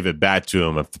going to give it back to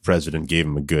him if the president gave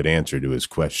him a good answer to his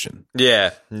question.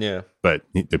 Yeah. But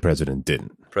the president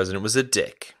didn't. The president was a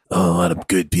dick. Oh, a lot of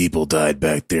good people died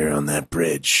back there on that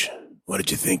bridge. What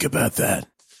did you think about that?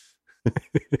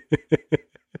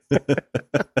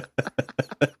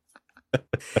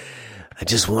 I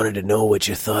just wanted to know what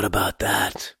you thought about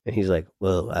that. And he's like,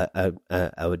 well,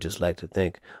 I would just like to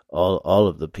thank all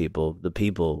of the people,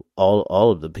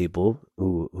 all of the people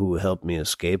who helped me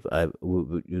escape.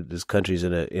 This country's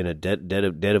in a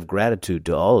debt of gratitude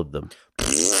to all of them.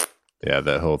 Yeah,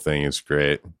 that whole thing is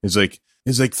great. He's like,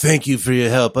 thank you for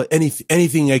your help.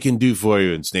 Anything I can do for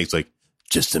you. And Snake's like,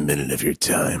 just a minute of your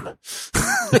time.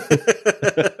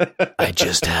 I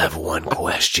just have one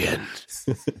question.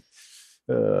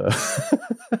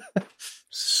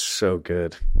 So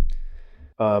good.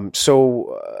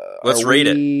 Let's rate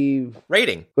it.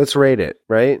 Rating. Let's rate it,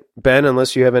 right? Ben,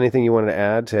 unless you have anything you want to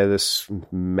add to this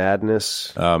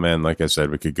madness. Oh man, like I said,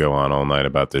 we could go on all night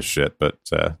about this shit, but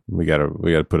we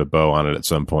gotta put a bow on it at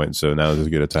some point. So now is as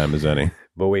good a time as any.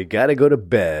 But we gotta go to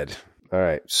bed. All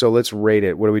right, so let's rate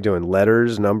it. What are we doing?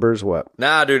 Letters, numbers, what?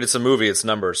 Nah, dude, it's a movie. It's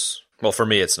numbers. Well, for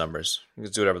me, it's numbers. You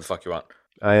can do whatever the fuck you want.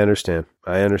 I understand.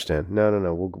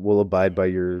 No. We'll abide by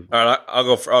your. All right, I'll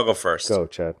go first. Go,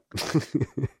 Chad.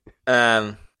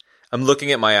 I'm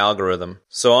looking at my algorithm.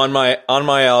 So on my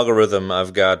algorithm,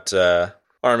 I've got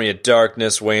Army of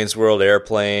Darkness, Wayne's World,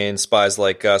 Airplane, Spies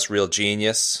Like Us, Real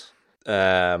Genius.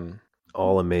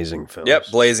 All amazing films.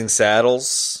 Yep, Blazing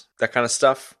Saddles, that kind of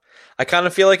stuff. I kind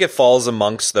of feel like it falls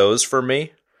amongst those for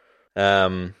me.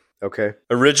 Okay.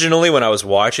 Originally, when I was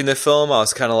watching the film, I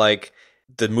was kind of like,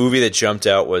 the movie that jumped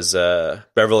out was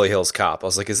Beverly Hills Cop. I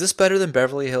was like, is this better than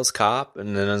Beverly Hills Cop?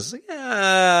 And then I was like,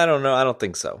 I don't know. I don't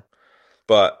think so.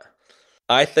 But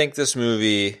I think this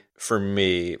movie, for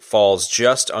me, falls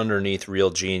just underneath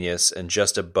Real Genius and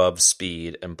just above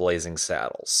Speed and Blazing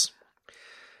Saddles.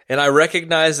 And I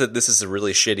recognize that this is a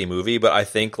really shitty movie, but I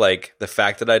think like the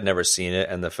fact that I'd never seen it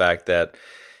and the fact that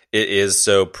it is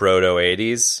so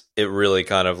proto-80s, it really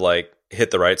kind of like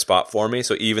hit the right spot for me.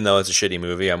 So even though it's a shitty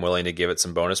movie, I'm willing to give it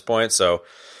some bonus points. So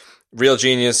Real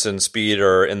Genius and Speed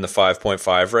are in the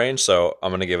 5.5 range, so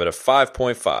I'm going to give it a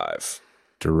 5.5.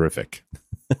 Terrific.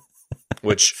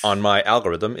 Which on my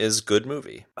algorithm is good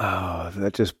movie. Oh,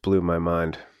 that just blew my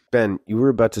mind. Ben, you were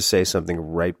about to say something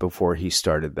right before he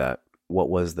started that. What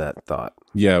was that thought?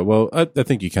 Yeah, well, I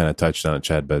think you kind of touched on it,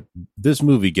 Chad, but this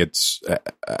movie gets,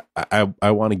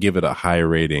 I want to give it a high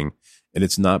rating, and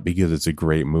it's not because it's a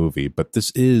great movie, but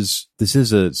this is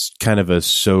a kind of a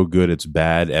so good it's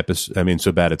bad episode. I mean,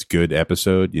 so bad it's good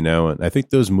episode, you know, and I think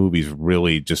those movies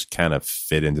really just kind of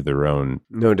fit into their own.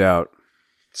 No doubt.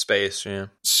 Space, yeah.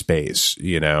 Space,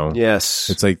 you know? Yes.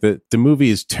 It's like the movie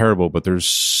is terrible, but there's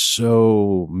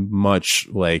so much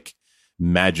like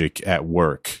magic at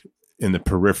work in the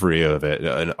periphery of it,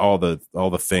 and all the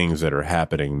things that are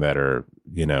happening that are,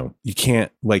 you know, you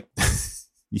can't like,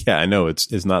 yeah, I know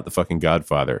it's not the fucking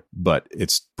Godfather, but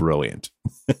it's brilliant.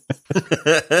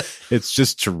 It's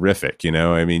just terrific. You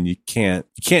know, I mean, you can't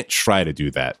try to do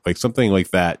that. Like something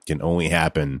like that can only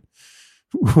happen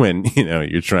when, you know,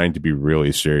 you're trying to be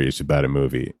really serious about a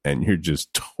movie and you're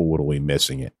just totally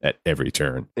missing it at every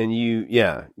turn. And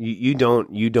you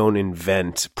don't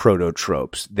invent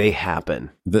proto-tropes. They happen.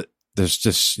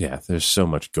 There's so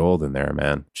much gold in there,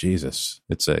 man. Jesus.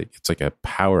 It's like a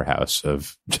powerhouse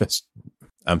of just,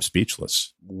 I'm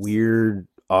speechless. Weird.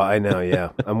 Oh, I know.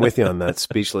 Yeah. I'm with you on that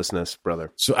speechlessness,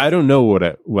 brother. So I don't know what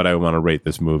I want to rate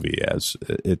this movie as.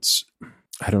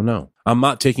 I don't know. I'm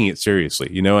not taking it seriously.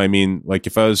 You know, I mean, like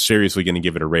if I was seriously going to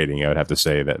give it a rating, I would have to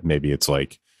say that maybe it's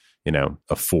like, you know,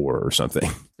 a 4 or something.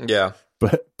 Yeah.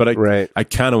 But I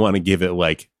kind of want to give it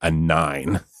like a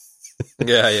 9.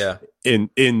 Yeah.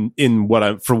 In what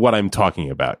I'm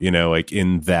talking about, you know, like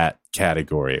in that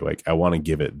category, like I want to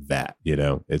give it that, you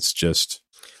know, it's just.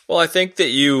 Well, I think that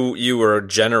you were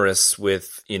generous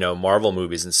with, you know, Marvel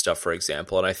movies and stuff, for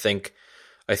example. And I think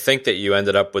that you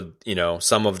ended up with, you know,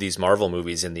 some of these Marvel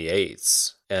movies in the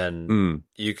 8s, and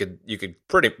you could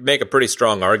make a pretty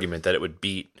strong argument that it would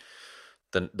beat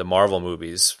the Marvel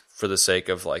movies for the sake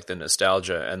of like the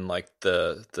nostalgia and like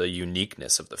the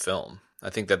uniqueness of the film. I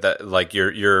think that like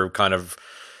you're kind of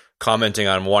commenting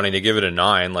on wanting to give it a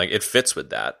 9, like it fits with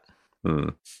that.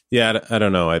 Yeah, I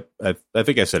don't know. I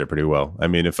think I said it pretty well. I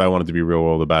mean, if I wanted to be real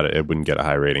world about it, it wouldn't get a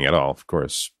high rating at all, of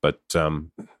course. But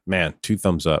man, 2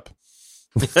 thumbs up.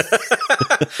 I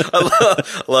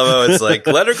love how it's like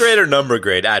letter grade or number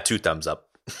grade. 2 thumbs up.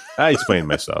 I explained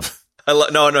myself. No,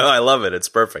 I love it. It's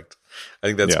perfect. I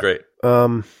think that's great.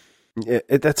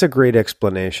 That's a great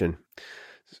explanation,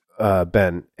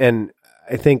 Ben. And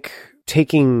I think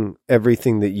taking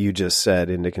everything that you just said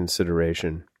into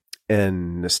consideration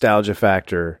and nostalgia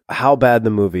factor, how bad the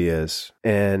movie is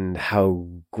and how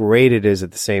great it is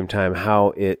at the same time, how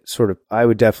it sort of, I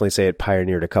would definitely say it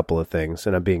pioneered a couple of things.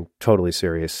 And I'm being totally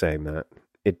serious saying that.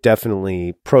 It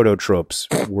definitely, proto-tropes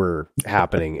were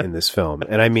happening in this film.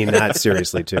 And I mean that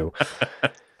seriously too.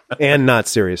 And not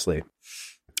seriously.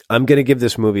 I'm going to give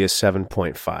this movie a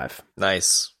 7.5.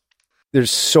 Nice.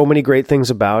 There's so many great things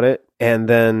about it. And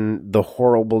then the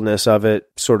horribleness of it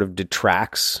sort of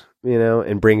detracts,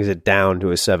 and brings it down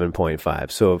to a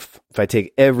 7.5. So if I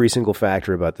take every single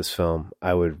factor about this film,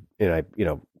 I would,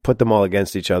 put them all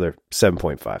against each other,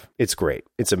 7.5. It's great.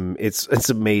 It's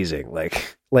amazing.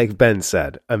 Like Ben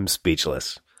said, I'm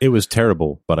speechless. It was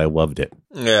terrible, but I loved it.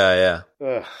 Yeah.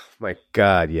 Ugh, my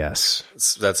God, yes.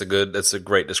 That's a great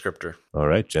descriptor. All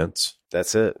right, gents.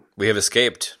 That's it. We have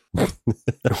escaped.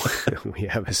 We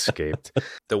have escaped.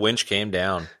 The winch came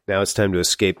down. Now it's time to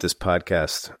escape this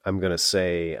podcast. I'm gonna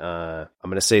say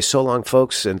so long,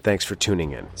 folks, and thanks for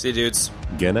tuning in. See you, dudes.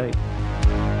 Good night.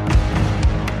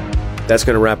 That's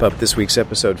going to wrap up this week's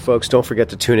episode, folks. Don't forget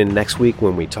to tune in next week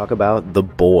when we talk about The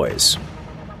Boys.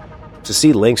 To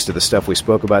see links to the stuff we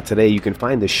spoke about today, you can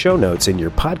find the show notes in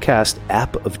your podcast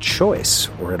app of choice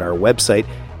or at our website,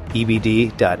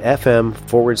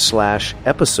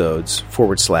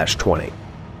 ebd.fm/episodes/20.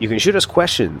 You can shoot us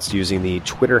questions using the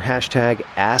Twitter hashtag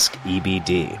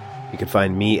AskEBD. You can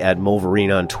find me at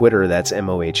Mulverine on Twitter. That's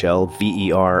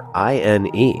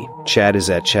MOHLVERINE. Chad is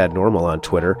at Chad Normal on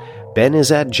Twitter. Ben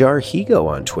is at Jarhigo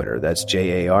on Twitter. That's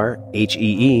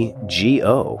JARHEEGO.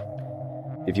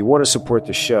 If you want to support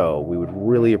the show, we would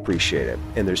really appreciate it.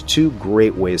 And there's two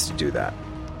great ways to do that.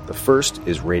 The first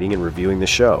is rating and reviewing the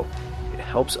show. It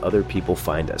helps other people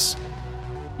find us.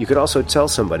 You could also tell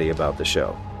somebody about the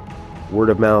show. Word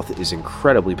of mouth is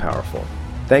incredibly powerful.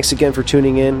 Thanks again for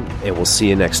tuning in, and we'll see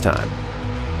you next time.